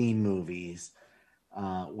of the theme movies.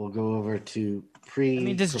 We'll go over to I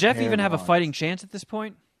mean, does Jeff even have a ones. fighting chance at this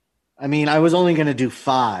point? I mean, I was only going to do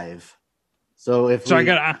 5. So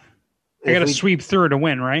I gotta sweep through to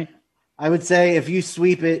win, right? I would say if you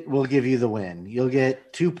sweep it, we'll give you the win. You'll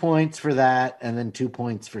get 2 points for that, and then 2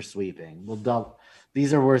 points for sweeping. We'll double.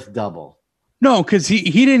 These are worth double. No, because he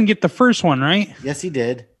didn't get the first one, right? Yes, he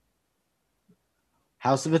did.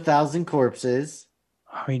 House of 1,000 Corpses.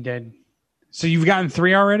 Oh, he did. So you've gotten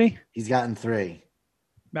 3 already? He's gotten 3.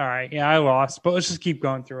 All right. Yeah, I lost, but let's just keep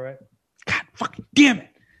going through it. God fucking damn it.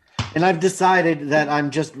 And I've decided that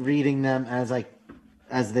I'm just reading them as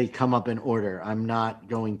as they come up in order. I'm not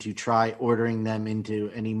going to try ordering them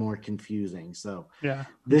into any more confusing. So Yeah.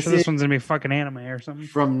 this one's going to be fucking anime or something.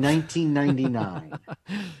 From 1999.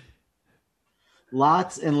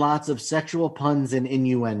 Lots and lots of sexual puns and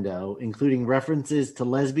innuendo, including references to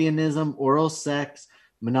lesbianism, oral sex,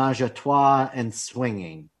 menage a trois, and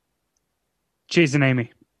swinging. Chasing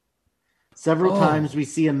Amy. Several times we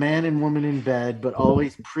see a man and woman in bed, but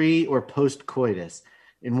always pre or post coitus.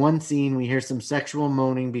 In one scene, we hear some sexual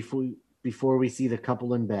moaning before we see the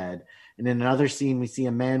couple in bed. And in another scene, we see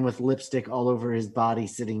a man with lipstick all over his body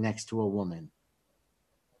sitting next to a woman.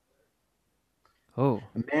 Oh.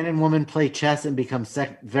 A man and woman play chess and become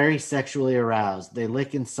very sexually aroused. They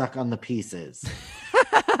lick and suck on the pieces.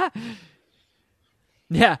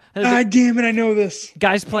 Yeah. Damn it, I know this.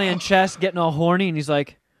 Guy's playing chess, getting all horny, and he's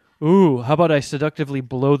like, ooh, how about I seductively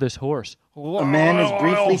blow this horse? A man is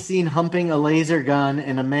briefly seen humping a laser gun,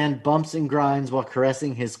 and a man bumps and grinds while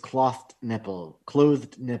caressing his clothed nipples.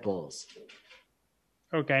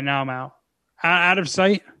 Okay, now I'm out. Out of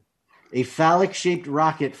sight? A phallic-shaped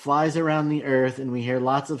rocket flies around the Earth, and we hear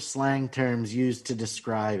lots of slang terms used to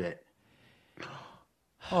describe it.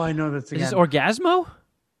 Oh, I know this again. Is this Orgasmo?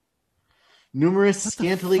 Numerous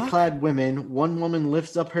scantily clad women. One woman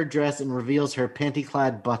lifts up her dress and reveals her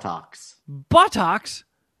panty-clad buttocks. Buttocks?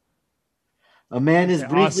 A man is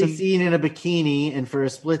briefly seen in a bikini, and for a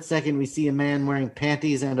split second, we see a man wearing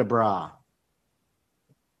panties and a bra.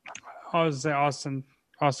 I was say Austin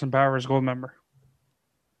Powers Gold member.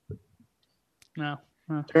 No.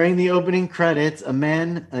 During the opening credits, a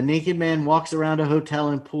naked man walks around a hotel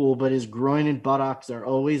and pool, but his groin and buttocks are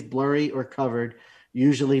always blurry or covered,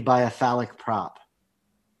 usually by a phallic prop.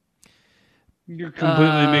 You're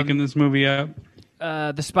completely making this movie up.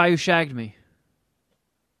 The Spy Who Shagged Me.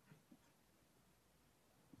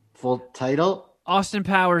 Full title? Austin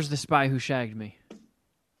Powers, The Spy Who Shagged Me.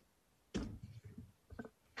 All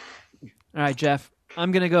right, Jeff.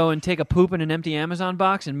 I'm going to go and take a poop in an empty Amazon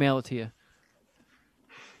box and mail it to you.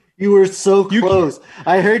 You were so close.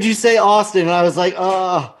 I heard you say Austin, and I was like,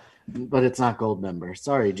 oh. But it's not gold member.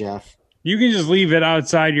 Sorry, Jeff. You can just leave it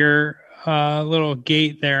outside your little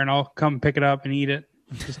gate there, and I'll come pick it up and eat it.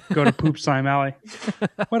 Just go to Poop Slime Alley.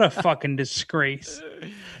 What a fucking disgrace.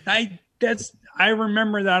 I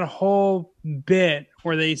remember that whole bit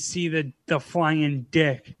where they see the flying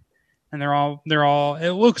dick, and they're all.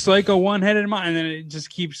 It looks like a one-headed mouse, and then it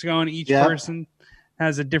just keeps going. Each person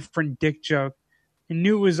has a different dick joke. I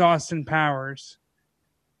knew it was Austin Powers,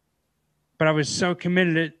 but I was so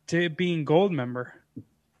committed to it being gold member.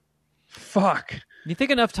 Fuck. You think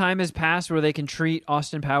enough time has passed where they can treat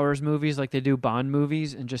Austin Powers movies like they do Bond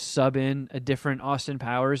movies and just sub in a different Austin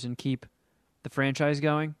Powers and keep the franchise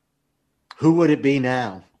going? Who would it be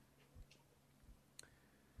now?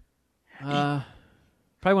 Probably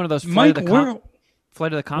one of those Flight of the Conchords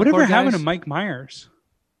whatever happened guys. to Mike Myers?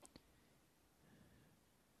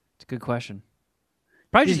 It's a good question.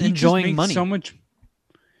 Probably just enjoying money. So much.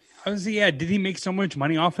 Did he make so much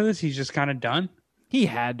money off of this? He's just kind of done. He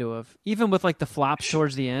had to have, even with like the flops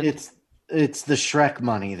towards the end. It's the Shrek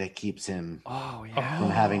money that keeps him from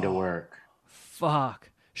having to work.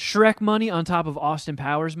 Fuck, Shrek money on top of Austin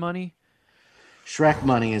Powers money. Shrek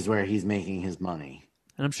money is where he's making his money,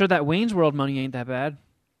 and I'm sure that Wayne's World money ain't that bad.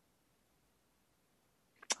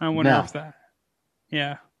 I wonder if that.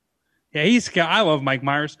 Yeah, I love Mike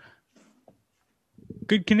Myers.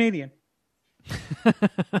 Good Canadian.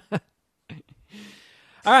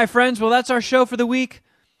 All right, friends. Well, that's our show for the week.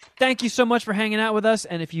 Thank you so much for hanging out with us.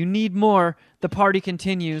 And if you need more, the party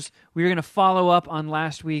continues. We're going to follow up on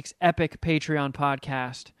last week's epic Patreon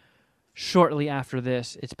podcast shortly after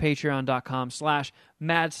this. It's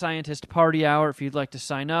patreon.com/Mad Scientist Party Hour if you'd like to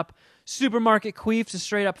sign up. Supermarket Queefs is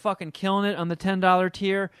straight up fucking killing it on the $10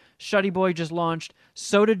 tier. Shuddy Boy just launched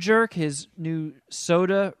Soda Jerk, his new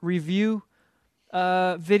soda review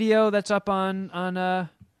video that's up on the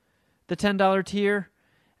 $10 tier.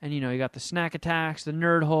 And, you got the Snack Attacks, the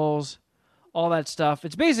Nerd Holes, all that stuff.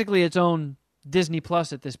 It's basically its own Disney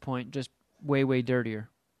Plus at this point, just way, way dirtier.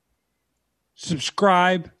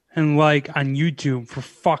 Subscribe and like on YouTube. For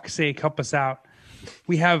fuck's sake, help us out.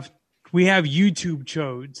 We have YouTube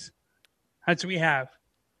chodes. That's what we have.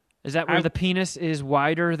 Is that where the penis is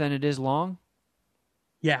wider than it is long?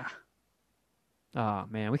 Yeah. Oh,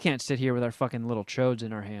 man, we can't sit here with our fucking little chodes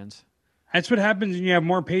in our hands. That's what happens when you have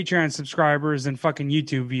more Patreon subscribers than fucking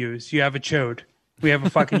YouTube views. You have a chode. We have a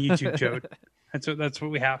fucking YouTube chode. That's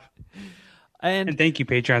what we have. And thank you,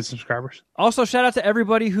 Patreon subscribers. Also, shout out to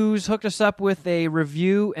everybody who's hooked us up with a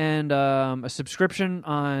review and a subscription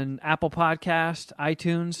on Apple Podcast,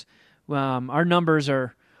 iTunes. Our numbers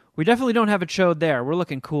are We definitely don't have a chode there. We're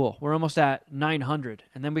looking cool. We're almost at 900,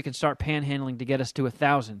 and then we can start panhandling to get us to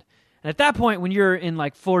 1,000. And at that point, when you're in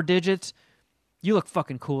like 4 digits, you look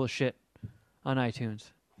fucking cool as shit on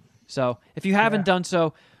iTunes. So if you haven't done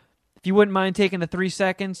so, if you wouldn't mind taking the 3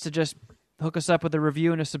 seconds to just hook us up with a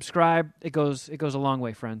review and a subscribe, it goes a long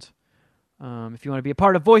way, friends. If you want to be a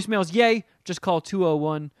part of voicemails, yay, just call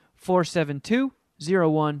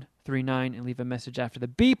 201-472-0139 and leave a message after the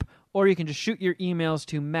beep, or you can just shoot your emails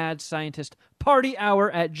to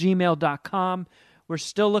madscientistpartyhour@gmail.com. We're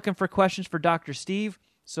still looking for questions for Dr. Steve,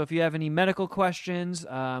 so if you have any medical questions,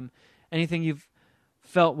 anything you've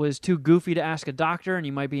felt was too goofy to ask a doctor and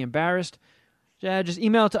you might be embarrassed, just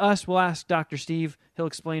email it to us. We'll ask Dr. Steve. He'll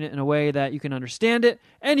explain it in a way that you can understand it,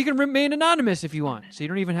 and you can remain anonymous if you want, so you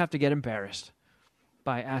don't even have to get embarrassed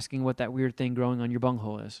by asking what that weird thing growing on your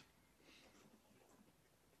bunghole is.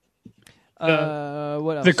 What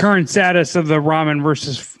else? The current status of the ramen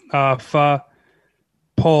versus pho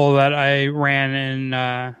poll that I ran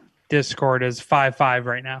in Discord is 5-5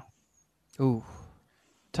 right now. Ooh,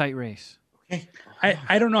 tight race. Okay.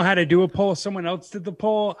 I don't know how to do a poll. Someone else did the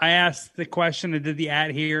poll. I asked the question and did the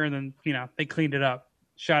ad here, and then they cleaned it up.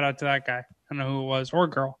 Shout out to that guy. I don't know who it was, or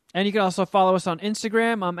girl. And you can also follow us on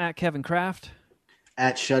Instagram. I'm at Kevin Kraft.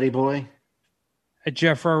 At Shuddy Boy. At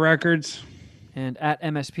Jeffro Records. And at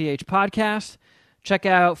MSPH Podcast. Check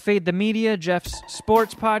out Fade the Media, Jeff's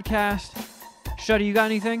sports podcast. Shuddy, you got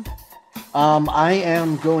anything? I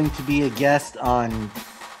am going to be a guest on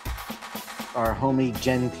our homie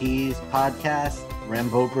Gen T's podcast,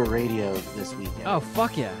 Ramboper Radio, this weekend. Oh,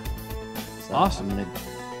 fuck yeah. So awesome. I'm going to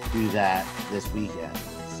do that this weekend.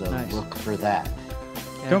 So nice. Look for that.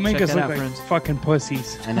 Yeah, don't make us look like friends. fucking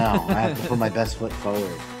pussies. I know. I have to put my best foot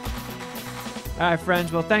forward. All right,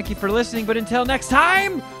 friends. Well, thank you for listening. But until next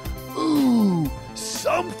time,